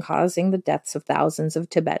Golong, causing the deaths of thousands of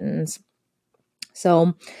Tibetans.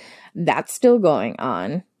 So that's still going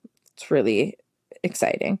on. It's really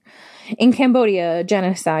exciting. In Cambodia,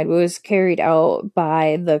 genocide was carried out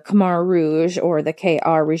by the Khmer Rouge, or the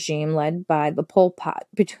KR regime, led by the Pol Pot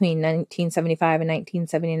between 1975 and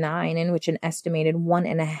 1979, in which an estimated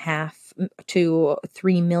 1.5 to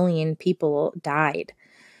 3 million people died.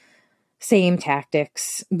 Same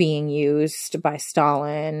tactics being used by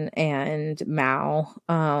Stalin and Mao.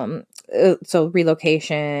 So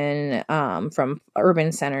relocation from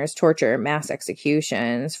urban centers, torture, mass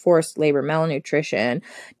executions, forced labor, malnutrition,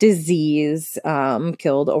 disease,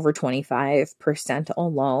 killed over 25%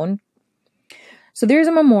 alone. So there's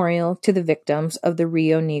a memorial to the victims of the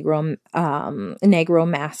Rio Negro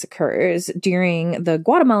massacres during the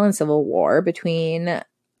Guatemalan Civil War between,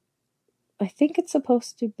 I think it's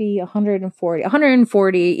supposed to be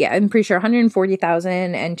 140, yeah, I'm pretty sure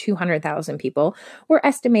 140,000 and 200,000 people were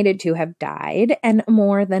estimated to have died, and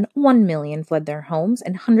more than 1 million fled their homes,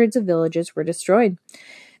 and hundreds of villages were destroyed.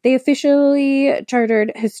 They officially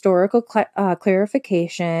chartered historical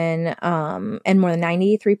clarification, and more than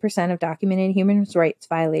 93% of documented human rights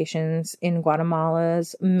violations in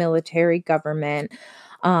Guatemala's military government.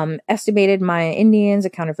 Estimated Maya Indians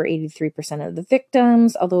accounted for 83% of the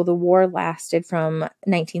victims. Although the war lasted from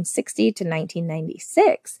 1960 to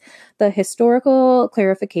 1996, the Historical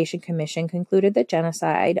Clarification Commission concluded that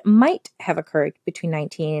genocide might have occurred between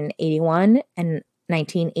 1981 and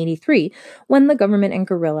 1983, when the government and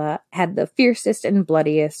guerrilla had the fiercest and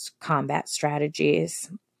bloodiest combat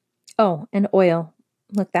strategies. Oh, and oil.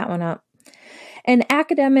 Look that one up. An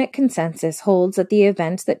academic consensus holds that the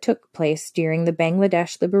events that took place during the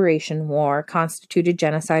Bangladesh Liberation War constituted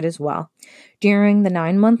genocide as well. During the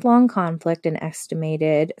 9-month-long conflict, an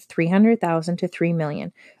estimated 300,000 to 3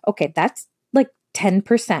 million. Okay, that's like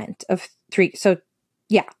 10% of 3. So,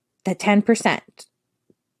 yeah, the 10%.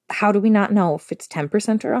 How do we not know if it's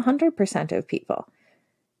 10% or 100% of people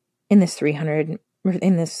in this 3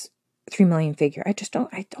 million figure? I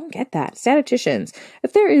don't get that. Statisticians,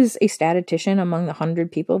 if there is a statistician among the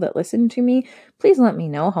 100 people that listen to me, please let me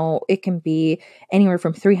know how it can be anywhere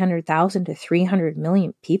from 300,000 to 300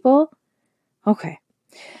 million people. Okay.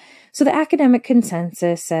 So the academic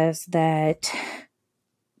consensus says that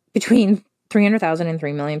between 300,000 and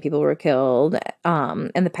 3 million people were killed,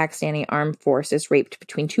 and the Pakistani armed forces raped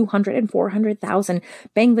between 200 and 400,000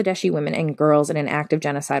 Bangladeshi women and girls in an act of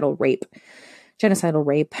genocidal rape. Genocidal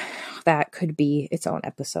rape, that could be its own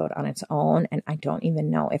episode on its own, and I don't even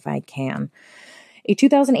know if I can. A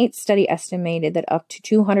 2008 study estimated that up to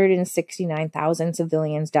 269,000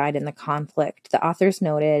 civilians died in the conflict. The authors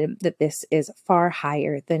noted that this is far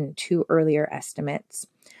higher than 2 earlier estimates.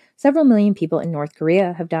 Several million people in North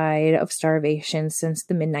Korea have died of starvation since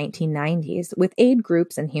the mid-1990s, with aid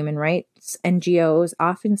groups and human rights NGOs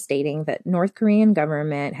often stating that North Korean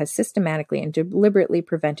government has systematically and deliberately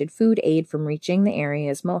prevented food aid from reaching the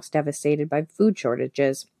areas most devastated by food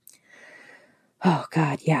shortages. Oh,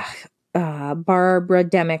 God, yeah. Barbara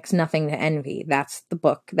Demick's Nothing to Envy. That's the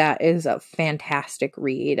book. That is a fantastic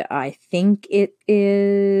read. I think it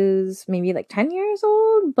is maybe like 10 years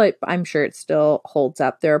old, but I'm sure it still holds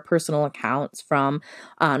up. There are personal accounts from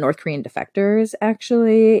North Korean defectors,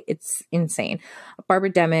 actually. It's insane.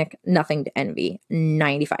 Barbara Demick, Nothing to Envy.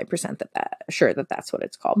 95% sure that that's what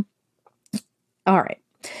it's called. All right.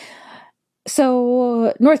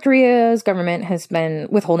 So North Korea's government has been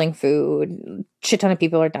withholding food. Shit ton of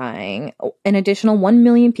people are dying. An additional 1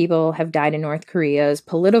 million people have died in North Korea's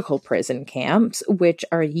political prison camps, which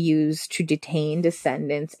are used to detain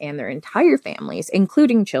descendants and their entire families,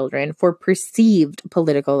 including children, for perceived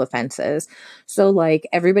political offenses. So, like,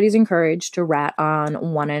 everybody's encouraged to rat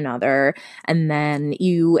on one another, and then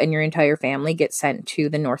you and your entire family get sent to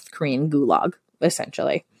the North Korean gulag,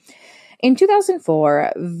 essentially. In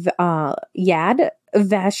 2004, Yad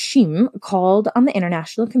Vashem called on the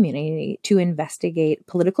international community to investigate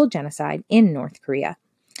political genocide in North Korea.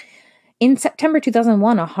 In September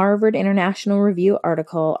 2001, a Harvard International Review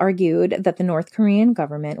article argued that the North Korean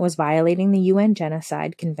government was violating the UN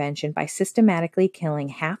Genocide Convention by systematically killing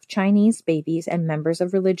half Chinese babies and members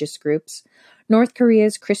of religious groups. North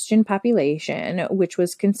Korea's Christian population, which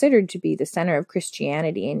was considered to be the center of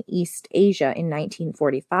Christianity in East Asia in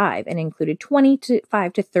 1945 and included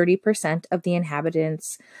 25 to 30% of the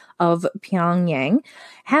inhabitants of Pyongyang,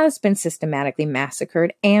 has been systematically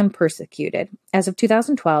massacred and persecuted. As of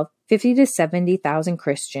 2012, 50 to 70,000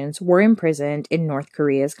 Christians were imprisoned in North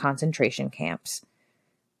Korea's concentration camps.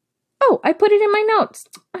 Oh, I put it in my notes.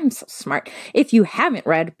 I'm so smart. If you haven't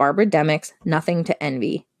read Barbara Demick's Nothing to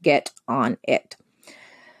Envy, get on it.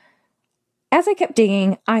 As I kept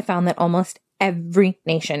digging, I found that almost every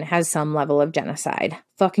nation has some level of genocide.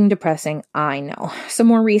 Fucking depressing, I know. Some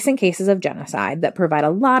more recent cases of genocide that provide a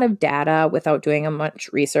lot of data without doing much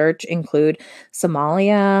research include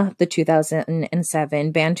Somalia, the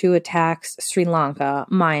 2007 Bantu attacks, Sri Lanka,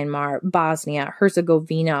 Myanmar, Bosnia,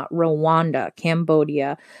 Herzegovina, Rwanda,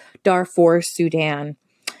 Cambodia, Darfur, Sudan.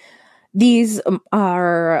 These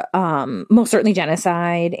are most certainly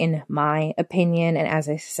genocide, in my opinion. And as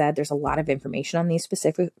I said, there's a lot of information on these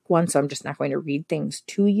specific ones, so I'm just not going to read things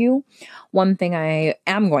to you. One thing I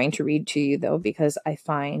am going to read to you, though, because I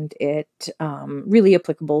find it really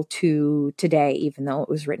applicable to today, even though it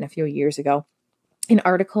was written a few years ago. An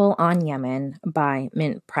article on Yemen by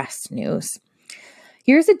Mint Press News.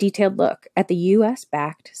 Here's a detailed look at the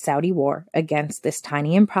U.S.-backed Saudi war against this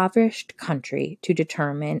tiny impoverished country to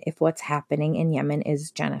determine if what's happening in Yemen is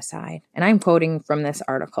genocide. And I'm quoting from this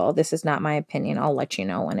article. This is not my opinion. I'll let you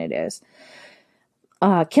know when it is.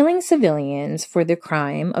 Killing civilians for the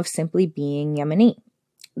crime of simply being Yemeni.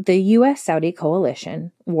 The U.S.-Saudi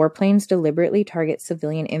coalition warplanes deliberately target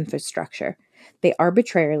civilian infrastructure. They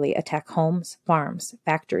arbitrarily attack homes, farms,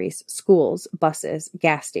 factories, schools, buses,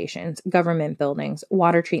 gas stations, government buildings,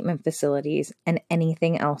 water treatment facilities, and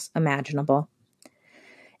anything else imaginable.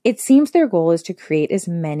 It seems their goal is to create as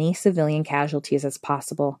many civilian casualties as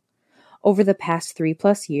possible. Over the past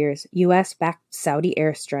 3+ years, U.S.-backed Saudi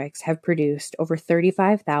airstrikes have produced over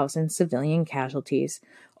 35,000 civilian casualties,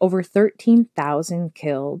 over 13,000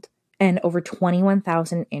 killed, and over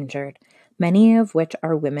 21,000 injured, many of which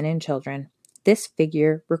are women and children. This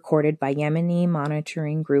figure, recorded by Yemeni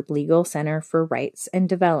monitoring group Legal Center for Rights and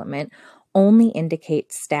Development, only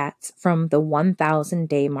indicates stats from the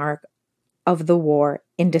 1,000-day mark of the war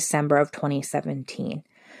in December of 2017.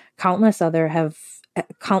 Countless others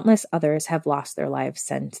have lost their lives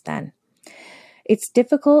since then. It's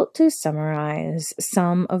difficult to summarize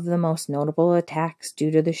some of the most notable attacks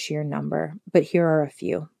due to the sheer number, but here are a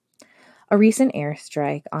few. A recent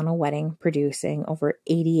airstrike on a wedding producing over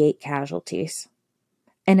 88 casualties.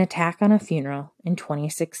 An attack on a funeral in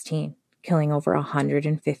 2016, killing over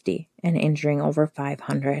 150 and injuring over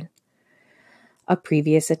 500. A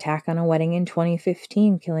previous attack on a wedding in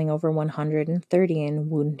 2015, killing over 130 and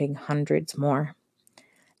wounding hundreds more.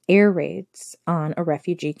 Air raids on a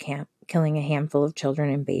refugee camp, killing a handful of children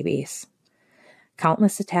and babies.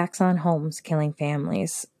 Countless attacks on homes, killing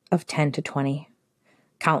families of 10 to 20.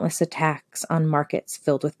 Countless attacks on markets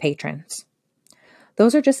filled with patrons.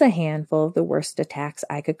 Those are just a handful of the worst attacks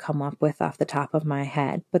I could come up with off the top of my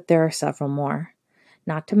head, but there are several more.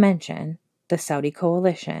 Not to mention, the Saudi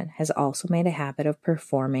coalition has also made a habit of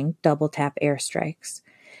performing double-tap airstrikes.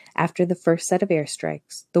 After the first set of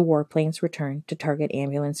airstrikes, the warplanes returned to target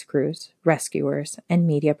ambulance crews, rescuers, and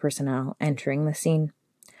media personnel entering the scene.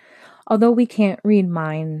 Although we can't read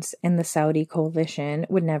minds and the Saudi coalition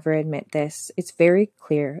would never admit this, it's very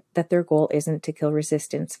clear that their goal isn't to kill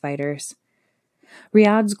resistance fighters.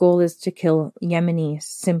 Riyadh's goal is to kill Yemenis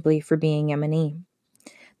simply for being Yemeni.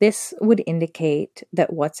 This would indicate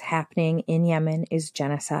that what's happening in Yemen is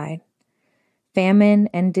genocide. Famine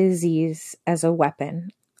and disease as a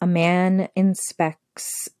weapon. A man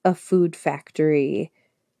inspects a food factory.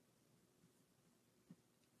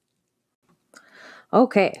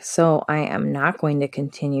 Okay, so I am not going to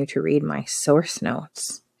continue to read my source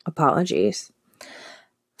notes. Apologies.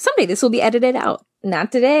 Someday this will be edited out. Not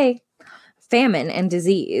today. Famine and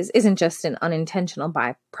disease isn't just an unintentional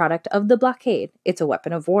byproduct of the blockade, it's a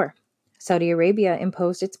weapon of war. Saudi Arabia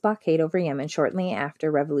imposed its blockade over Yemen shortly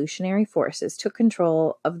after revolutionary forces took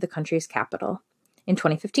control of the country's capital in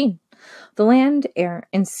 2015. The land, air,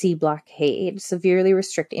 and sea blockade severely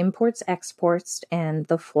restrict imports, exports, and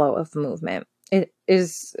the flow of movement. It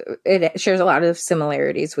shares a lot of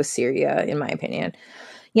similarities with Syria, in my opinion.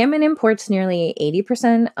 Yemen imports nearly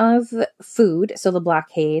 80% of food, so the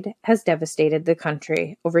blockade has devastated the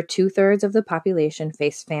country. Over 2/3 of the population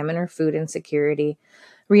face famine or food insecurity.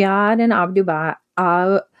 Riyadh and Abu Dhabi.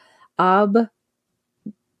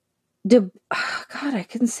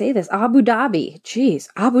 Jeez,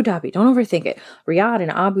 Abu Dhabi. Don't overthink it. Riyadh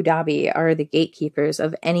and Abu Dhabi are the gatekeepers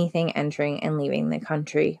of anything entering and leaving the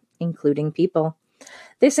country, including people.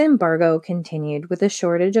 This embargo continued with a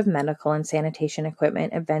shortage of medical and sanitation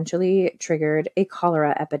equipment, eventually triggered a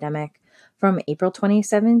cholera epidemic. From April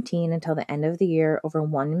 2017 until the end of the year, over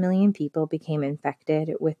 1 million people became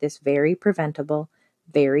infected with this very preventable,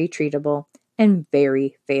 very treatable, and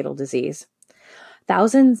very fatal disease.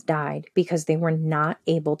 Thousands died because they were not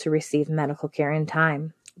able to receive medical care in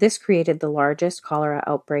time. This created the largest cholera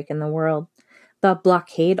outbreak in the world. The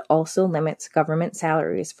blockade also limits government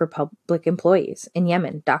salaries for public employees. In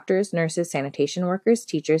Yemen, doctors, nurses, sanitation workers,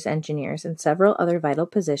 teachers, engineers, and several other vital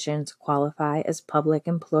positions qualify as public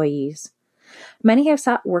employees. Many have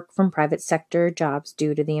sought work from private sector jobs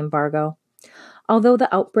due to the embargo. Although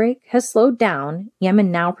the outbreak has slowed down,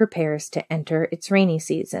 Yemen now prepares to enter its rainy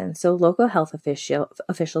season, so local health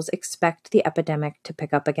officials expect the epidemic to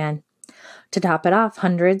pick up again. To top it off,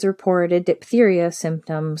 hundreds reported diphtheria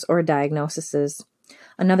symptoms or diagnoses,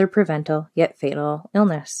 another preventable yet fatal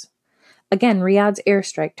illness. Again, Riyadh's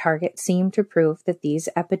airstrike targets seem to prove that these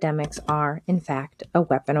epidemics are, in fact, a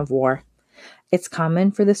weapon of war. It's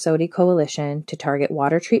common for the Saudi coalition to target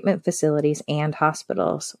water treatment facilities and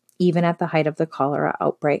hospitals, even at the height of the cholera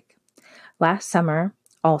outbreak. Last summer,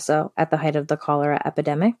 also at the height of the cholera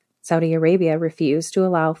epidemic, Saudi Arabia refused to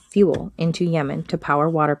allow fuel into Yemen to power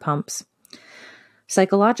water pumps.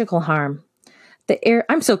 Psychological harm.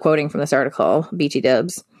 I'm still quoting from this article, BT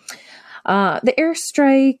Dubs. The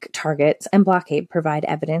airstrike targets and blockade provide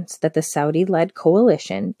evidence that the Saudi-led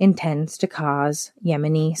coalition intends to cause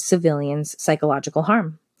Yemeni civilians psychological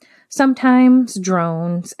harm. Sometimes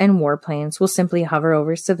drones and warplanes will simply hover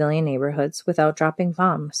over civilian neighborhoods without dropping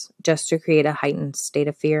bombs, just to create a heightened state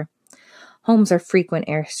of fear. Homes are frequent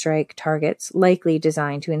airstrike targets, likely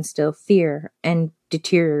designed to instill fear and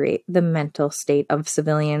deteriorate the mental state of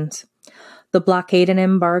civilians. The blockade and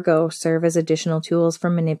embargo serve as additional tools for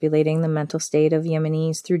manipulating the mental state of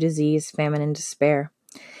Yemenis through disease, famine, and despair.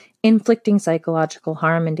 Inflicting psychological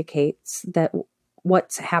harm indicates that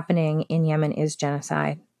what's happening in Yemen is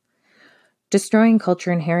genocide. Destroying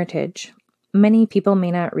culture and heritage. Many people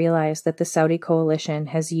may not realize that the Saudi coalition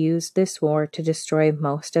has used this war to destroy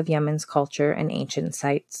most of Yemen's culture and ancient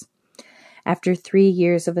sites. After 3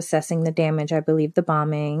 years of assessing the damage, I believe the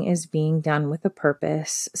bombing is being done with a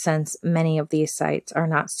purpose, since many of these sites are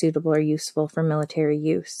not suitable or useful for military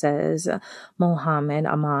use, says Mohammed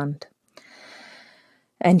Ahmad.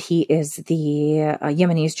 And he is the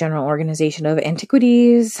Yemenis General Organization of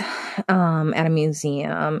Antiquities at a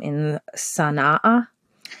museum in Sana'a.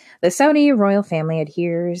 The Saudi royal family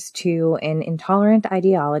adheres to an intolerant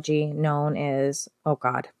ideology known as, oh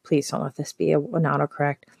God, please don't let this be an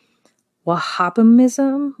autocorrect,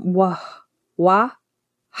 Wahhabism?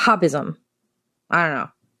 Wahhabism. I don't know.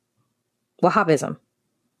 Wahhabism.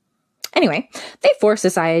 Anyway, they force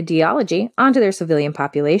this ideology onto their civilian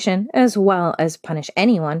population, as well as punish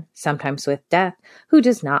anyone, sometimes with death, who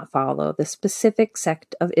does not follow the specific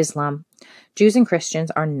sect of Islam. Jews and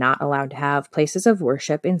Christians are not allowed to have places of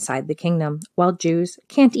worship inside the kingdom, while Jews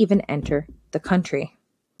can't even enter the country.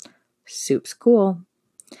 Soup's cool.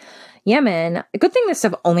 Yemen, a good thing this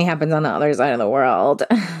stuff only happens on the other side of the world.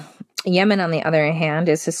 Yemen, on the other hand,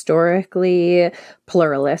 is historically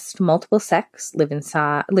pluralist. Multiple sects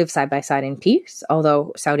live side by side in peace.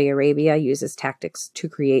 Although Saudi Arabia uses tactics to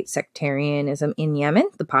create sectarianism in Yemen,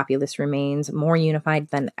 the populace remains more unified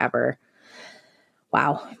than ever.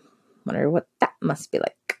 Wow. Wonder what that must be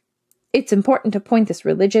like. It's important to point this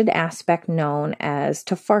religious aspect known as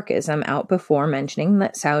Tafarkism out before mentioning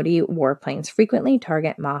that Saudi warplanes frequently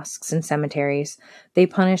target mosques and cemeteries. They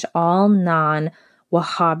punish all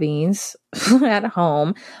non-Wahhabis at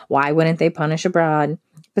home. Why wouldn't they punish abroad?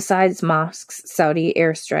 Besides mosques, Saudi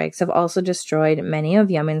airstrikes have also destroyed many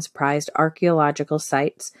of Yemen's prized archaeological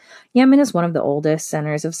sites. Yemen is one of the oldest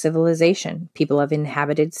centers of civilization. People have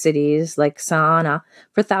inhabited cities like Sana'a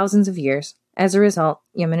for thousands of years. As a result,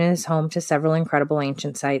 Yemen is home to several incredible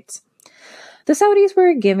ancient sites. The Saudis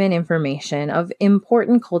were given information of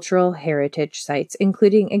important cultural heritage sites,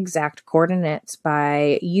 including exact coordinates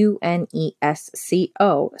by UNESCO,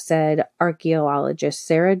 said archaeologist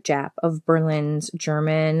Sarah Japp of Berlin's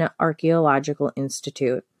German Archaeological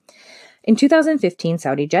Institute. In 2015,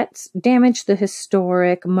 Saudi jets damaged the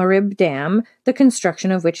historic Marib Dam, the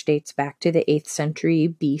construction of which dates back to the 8th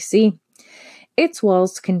century BC. Its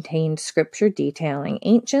walls contained scripture detailing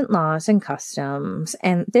ancient laws and customs,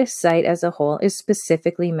 and this site as a whole is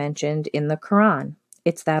specifically mentioned in the Quran.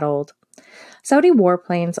 It's that old. Saudi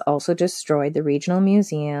warplanes also destroyed the regional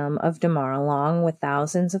museum of Damar along with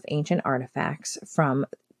thousands of ancient artifacts from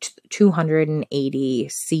 280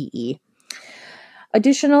 CE.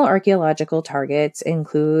 Additional archaeological targets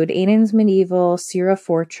include Aden's medieval Sira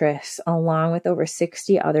fortress, along with over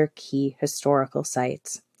 60 other key historical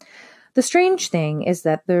sites. The strange thing is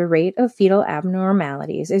that the rate of fetal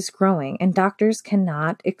abnormalities is growing, and doctors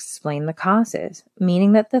cannot explain the causes,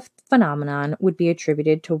 meaning that the phenomenon would be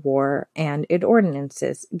attributed to war and its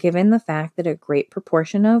ordinances, given the fact that a great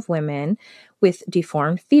proportion of women with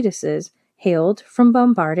deformed fetuses hailed from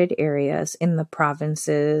bombarded areas in the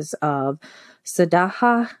provinces of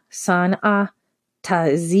Sadaha, Sana'a,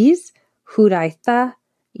 Ta'ziz, Hudaytha.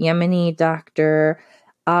 Yemeni doctor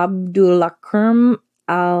Abdulakram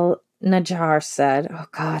Al-Najjar said, oh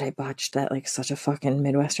God, I botched that like such a fucking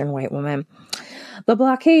Midwestern white woman. The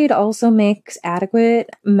blockade also makes adequate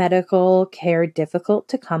medical care difficult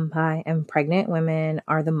to come by, and pregnant women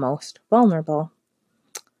are the most vulnerable.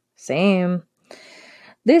 Same.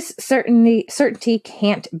 This certainty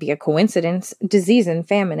can't be a coincidence. Disease and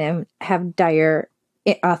famine have dire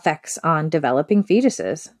effects on developing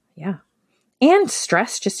fetuses. Yeah. And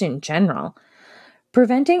stress just in general.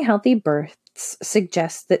 Preventing healthy births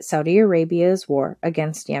suggests that Saudi Arabia's war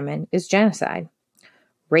against Yemen is genocide.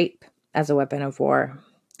 Rape as a weapon of war.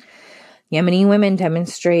 Yemeni women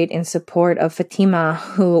demonstrate in support of Fatima,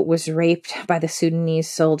 who was raped by the Sudanese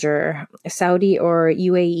soldier. Saudi or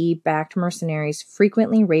UAE-backed mercenaries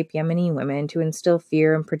frequently rape Yemeni women to instill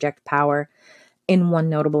fear and project power. In one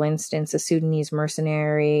notable instance, a Sudanese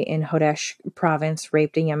mercenary in Hodesh province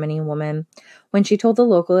raped a Yemeni woman. When she told the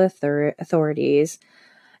local authorities,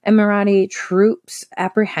 Emirati troops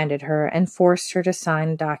apprehended her and forced her to sign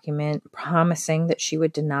a document promising that she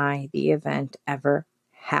would deny the event ever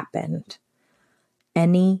happened.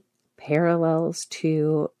 Any parallels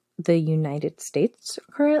to the United States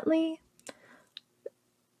currently?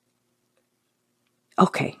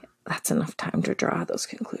 Okay, that's enough time to draw those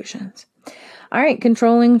conclusions. All right,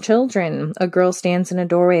 controlling children. A girl stands in a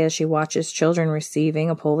doorway as she watches children receiving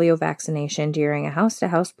a polio vaccination during a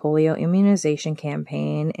house-to-house polio immunization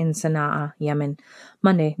campaign in Sana'a, Yemen,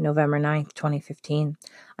 Monday, November 9th, 2015.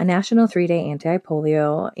 A national 3-day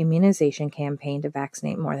anti-polio immunization campaign to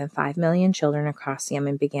vaccinate more than 5 million children across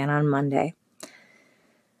Yemen began on Monday.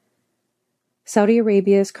 Saudi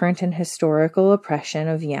Arabia's current and historical oppression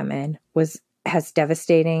of Yemen has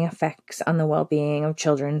devastating effects on the well-being of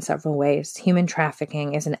children in several ways. Human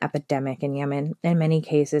trafficking is an epidemic in Yemen. In many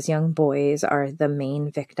cases, young boys are the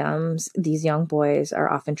main victims. These young boys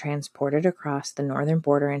are often transported across the northern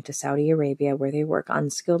border into Saudi Arabia, where they work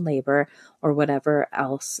unskilled labor or whatever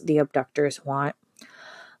else the abductors want.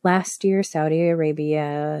 Last year, Saudi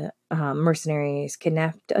Arabia mercenaries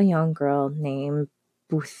kidnapped a young girl named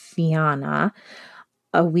Buthiana.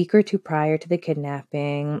 A week or two prior to the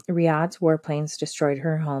kidnapping, Riyadh's warplanes destroyed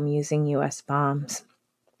her home using U.S. bombs.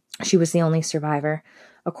 She was the only survivor.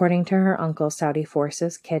 According to her uncle, Saudi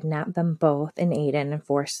forces kidnapped them both in Aden and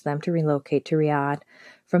forced them to relocate to Riyadh.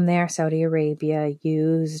 From there, Saudi Arabia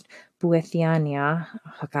used Buthiana,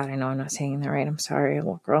 oh God, I know I'm not saying that right, I'm sorry,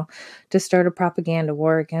 little girl, to start a propaganda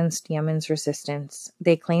war against Yemen's resistance.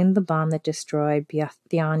 They claimed the bomb that destroyed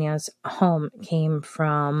Buthiana's home came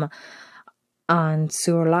from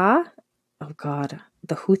Ansarullah, oh God,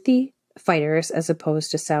 the Houthi fighters, as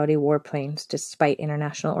opposed to Saudi warplanes, despite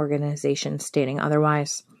international organizations stating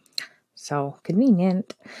otherwise. So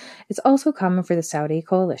convenient. It's also common for the Saudi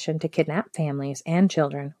coalition to kidnap families and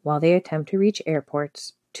children while they attempt to reach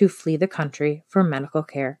airports to flee the country for medical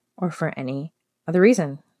care or for any other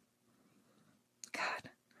reason. God.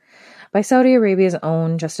 By Saudi Arabia's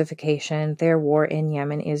own justification, their war in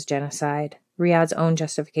Yemen is genocide. Riyadh's own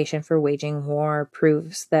justification for waging war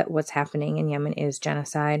proves that what's happening in Yemen is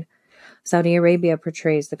genocide. Saudi Arabia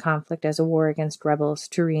portrays the conflict as a war against rebels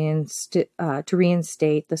to reinstate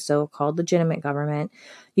the so-called legitimate government.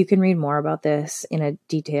 You can read more about this in a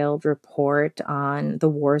detailed report on the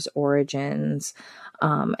war's origins,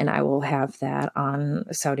 and I will have that on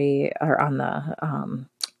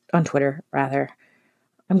on Twitter rather.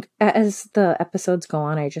 As the episodes go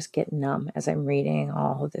on, I just get numb as I'm reading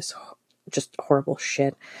all of this just horrible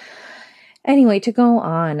shit. Anyway, to go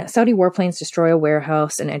on, Saudi warplanes destroy a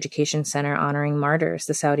warehouse and education center honoring martyrs.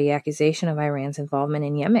 The Saudi accusation of Iran's involvement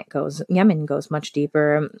in Yemen goes much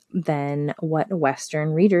deeper than what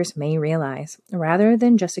Western readers may realize. Rather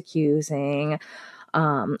than just accusing,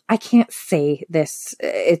 I can't say this,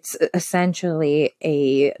 it's essentially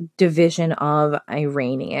a division of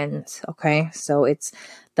Iranians, okay? So it's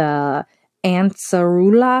the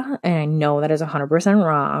Ansarullah, and I know that is 100%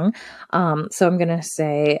 wrong. So I'm going to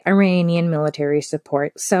say Iranian military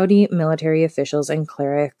support, Saudi military officials and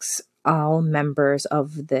clerics, all members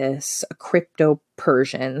of this crypto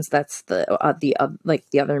Persians. That's the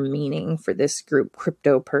other meaning for this group,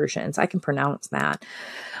 crypto Persians. I can pronounce that.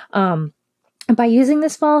 By using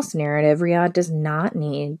this false narrative, Riyadh does not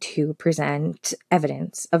need to present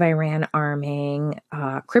evidence of Iran arming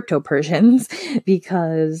crypto-Persians,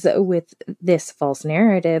 because with this false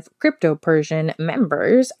narrative, crypto-Persian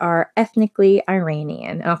members are ethnically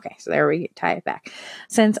Iranian. Okay, so there we tie it back.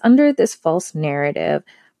 Since under this false narrative,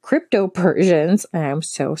 crypto-Persians, and I'm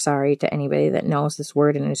so sorry to anybody that knows this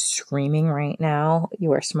word and is screaming right now,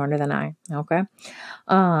 you are smarter than I, okay?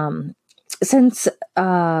 Since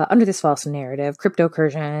under this false narrative,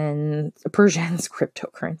 Persians,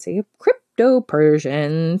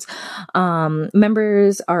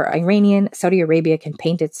 members are Iranian, Saudi Arabia can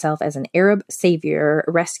paint itself as an Arab savior,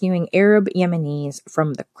 rescuing Arab Yemenis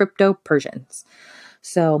from the crypto-Persians.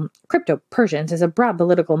 So, crypto-Persians is a broad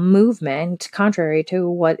political movement, contrary to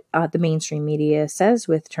what the mainstream media says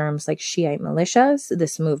with terms like Shiite militias.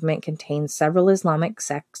 This movement contains several Islamic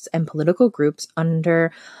sects and political groups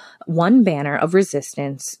under one banner of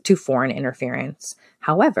resistance to foreign interference.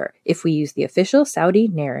 However, if we use the official Saudi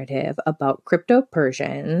narrative about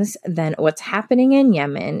crypto-Persians, then what's happening in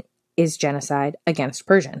Yemen is genocide against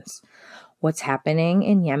Persians. What's happening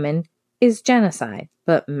in Yemen is genocide,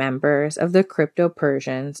 but members of the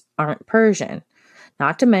crypto-Persians aren't Persian.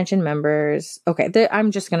 Not to mention members... Okay,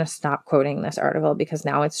 I'm just going to stop quoting this article because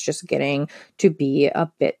now it's just getting to be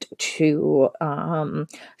a bit too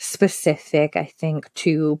specific, I think,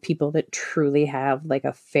 to people that truly have like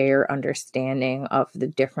a fair understanding of the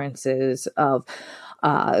differences of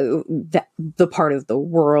the part of the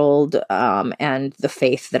world and the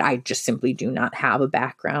faith that I just simply do not have a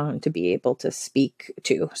background to be able to speak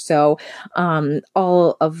to. So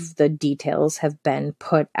all of the details have been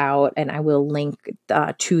put out, and I will link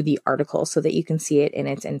to the article so that you can see it in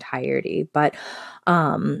its entirety. But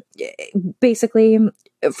basically,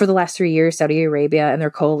 for the last 3 years, Saudi Arabia and their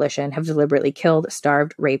coalition have deliberately killed,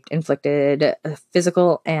 starved, raped, inflicted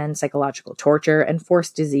physical and psychological torture, and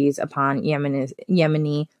forced disease upon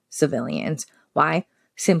Yemeni civilians. Why?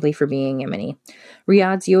 Simply for being Yemeni.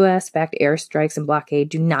 Riyadh's U.S.-backed airstrikes and blockade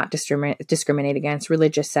do not discriminate against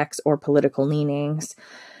religious, sex, or political leanings.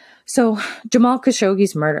 So Jamal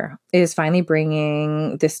Khashoggi's murder is finally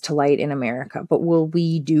bringing this to light in America. But will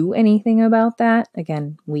we do anything about that?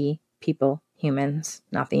 Again, we, people, humans,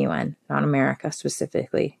 not the UN, not America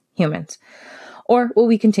specifically, humans. Or will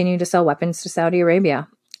we continue to sell weapons to Saudi Arabia?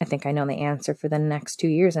 I think I know the answer for the next 2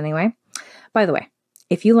 years anyway. By the way,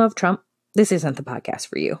 if you love Trump, this isn't the podcast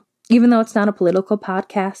for you. Even though it's not a political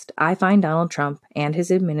podcast, I find Donald Trump and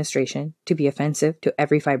his administration to be offensive to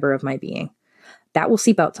every fiber of my being. That will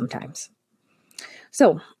seep out sometimes.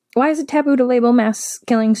 So, why is it taboo to label mass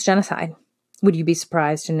killings genocide? Would you be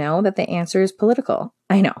surprised to know that the answer is political?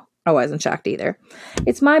 I know, I wasn't shocked either.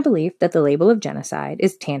 It's my belief that the label of genocide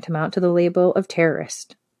is tantamount to the label of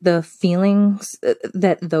terrorist. The feelings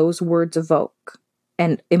that those words evoke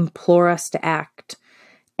and implore us to act.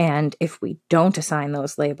 And if we don't assign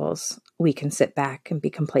those labels, we can sit back and be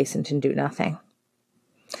complacent and do nothing.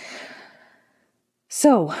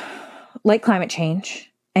 So, like climate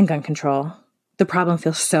change and gun control, the problem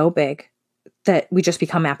feels so big that we just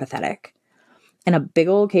become apathetic. And a big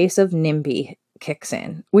old case of NIMBY kicks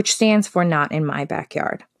in, which stands for not in my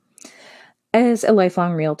backyard. As a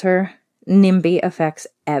lifelong realtor, NIMBY affects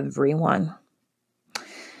everyone.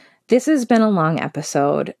 This has been a long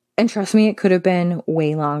episode, and trust me, it could have been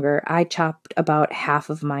way longer. I chopped about half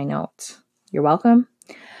of my notes. You're welcome.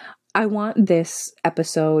 I want this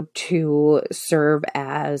episode to serve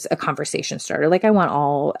as a conversation starter. Like, I want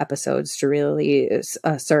all episodes to really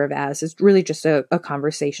serve as, it's really just a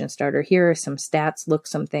conversation starter. Here are some stats, look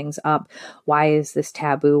some things up. Why is this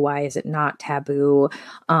taboo? Why is it not taboo?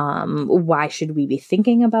 Why should we be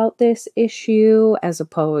thinking about this issue as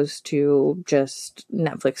opposed to just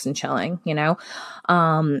Netflix and chilling, you know?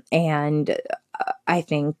 And I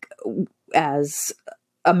think as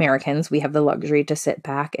Americans, we have the luxury to sit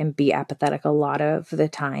back and be apathetic a lot of the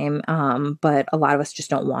time, but a lot of us just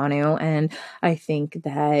don't want to. And I think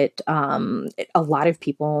that a lot of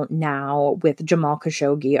people now with Jamal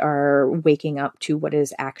Khashoggi are waking up to what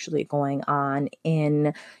is actually going on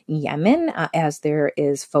in Yemen, as there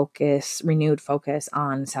is renewed focus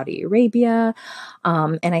on Saudi Arabia.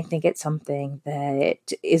 And I think it's something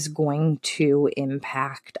that is going to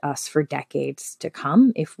impact us for decades to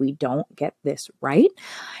come if we don't get this right.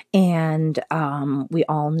 And we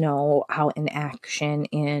all know how inaction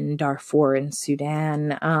in Darfur and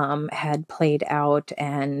Sudan had played out.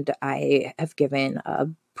 And I have given a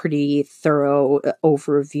pretty thorough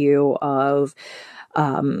overview of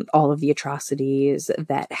all of the atrocities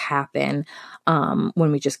that happen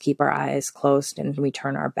when we just keep our eyes closed and we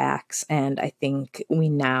turn our backs. And I think we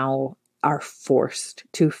now are forced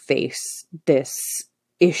to face this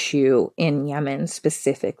issue in Yemen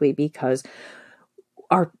specifically because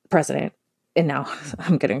our president, and now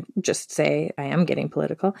I'm going to just say I am getting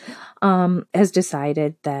political, has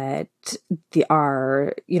decided that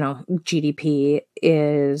our GDP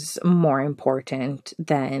is more important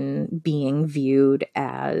than being viewed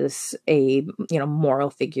as a moral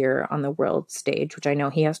figure on the world stage, which I know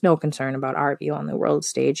he has no concern about our view on the world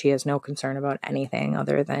stage. He has no concern about anything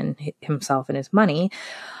other than himself and his money.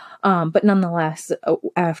 But nonetheless,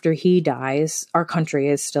 after he dies, our country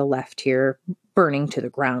is still left here burning to the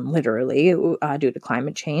ground, literally, due to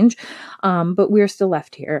climate change. But we're still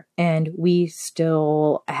left here, and we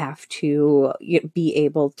still have to be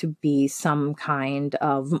able to be some kind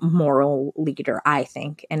of moral leader, I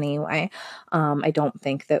think, anyway. I don't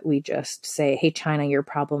think that we just say, hey, China, your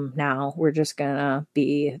problem now. We're just gonna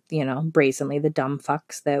be, brazenly the dumb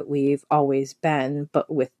fucks that we've always been, but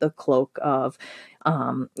with the cloak of,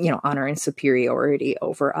 honor and superiority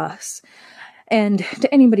over us. And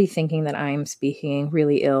to anybody thinking that I'm speaking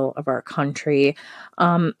really ill of our country,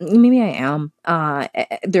 maybe I am.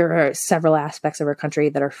 There are several aspects of our country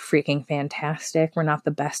that are freaking fantastic. We're not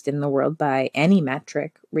the best in the world by any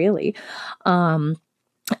metric, really. We're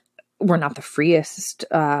not the freest.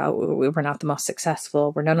 We're not the most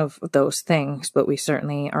successful. We're none of those things, but we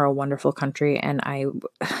certainly are a wonderful country. And I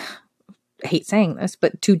hate saying this,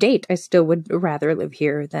 but to date, I still would rather live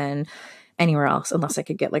here than anywhere else, unless I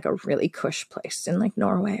could get like a really cush place in like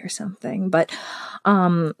Norway or something. But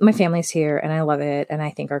my family's here and I love it. And I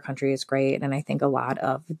think our country is great. And I think a lot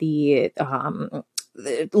of the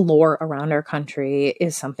lore around our country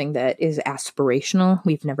is something that is aspirational.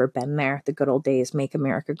 We've never been there. The good old days, make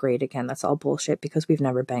America great again. That's all bullshit because we've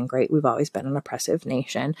never been great. We've always been an oppressive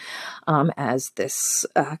nation, as this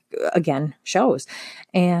again shows.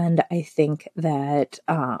 And I think that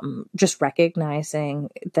just recognizing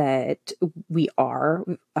that we are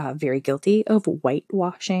very guilty of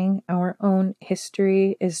whitewashing our own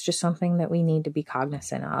history is just something that we need to be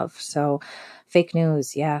cognizant of. So fake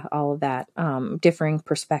news, yeah, all of that, differing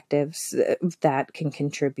perspectives that can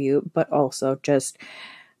contribute, but also just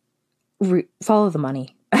follow the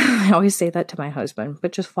money. I always say that to my husband,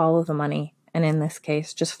 but just follow the money. And in this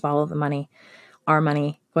case, just follow the money. Our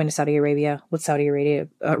money going to Saudi Arabia, what's Saudi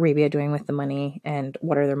Arabia doing with the money, and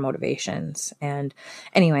what are their motivations? And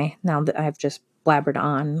anyway, now that I've just blabbered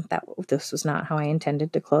on, that this was not how I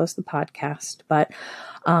intended to close the podcast, but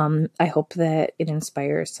I hope that it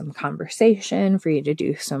inspires some conversation for you to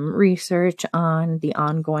do some research on the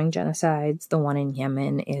ongoing genocides. The one in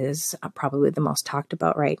Yemen is probably the most talked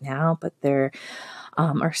about right now, but there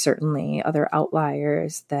are certainly other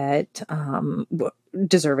outliers that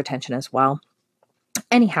deserve attention as well.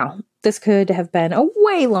 Anyhow, this could have been a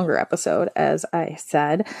way longer episode, as I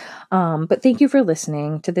said. But thank you for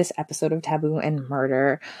listening to this episode of Taboo and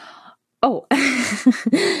Murder. Oh,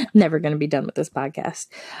 never going to be done with this podcast.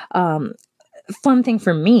 Fun thing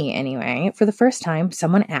for me, anyway, for the first time,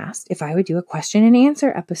 someone asked if I would do a question and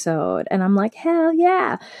answer episode. And I'm like, hell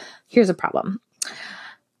yeah. Here's a problem.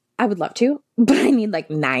 I would love to, but I need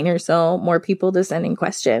like 9 or so more people to send in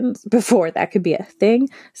questions before that could be a thing.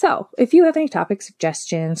 So if you have any topic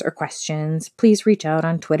suggestions or questions, please reach out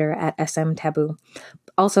on Twitter at smtaboo.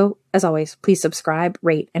 Also, as always, please subscribe,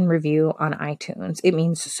 rate, and review on iTunes. It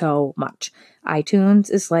means so much.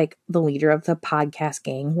 iTunes is like the leader of the podcast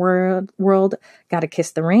gang world. Gotta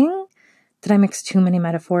kiss the ring? Did I mix too many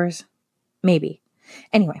metaphors? Maybe.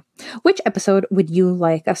 Anyway, which episode would you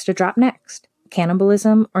like us to drop next?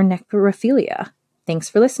 Cannibalism or necrophilia? Thanks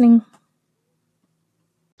for listening.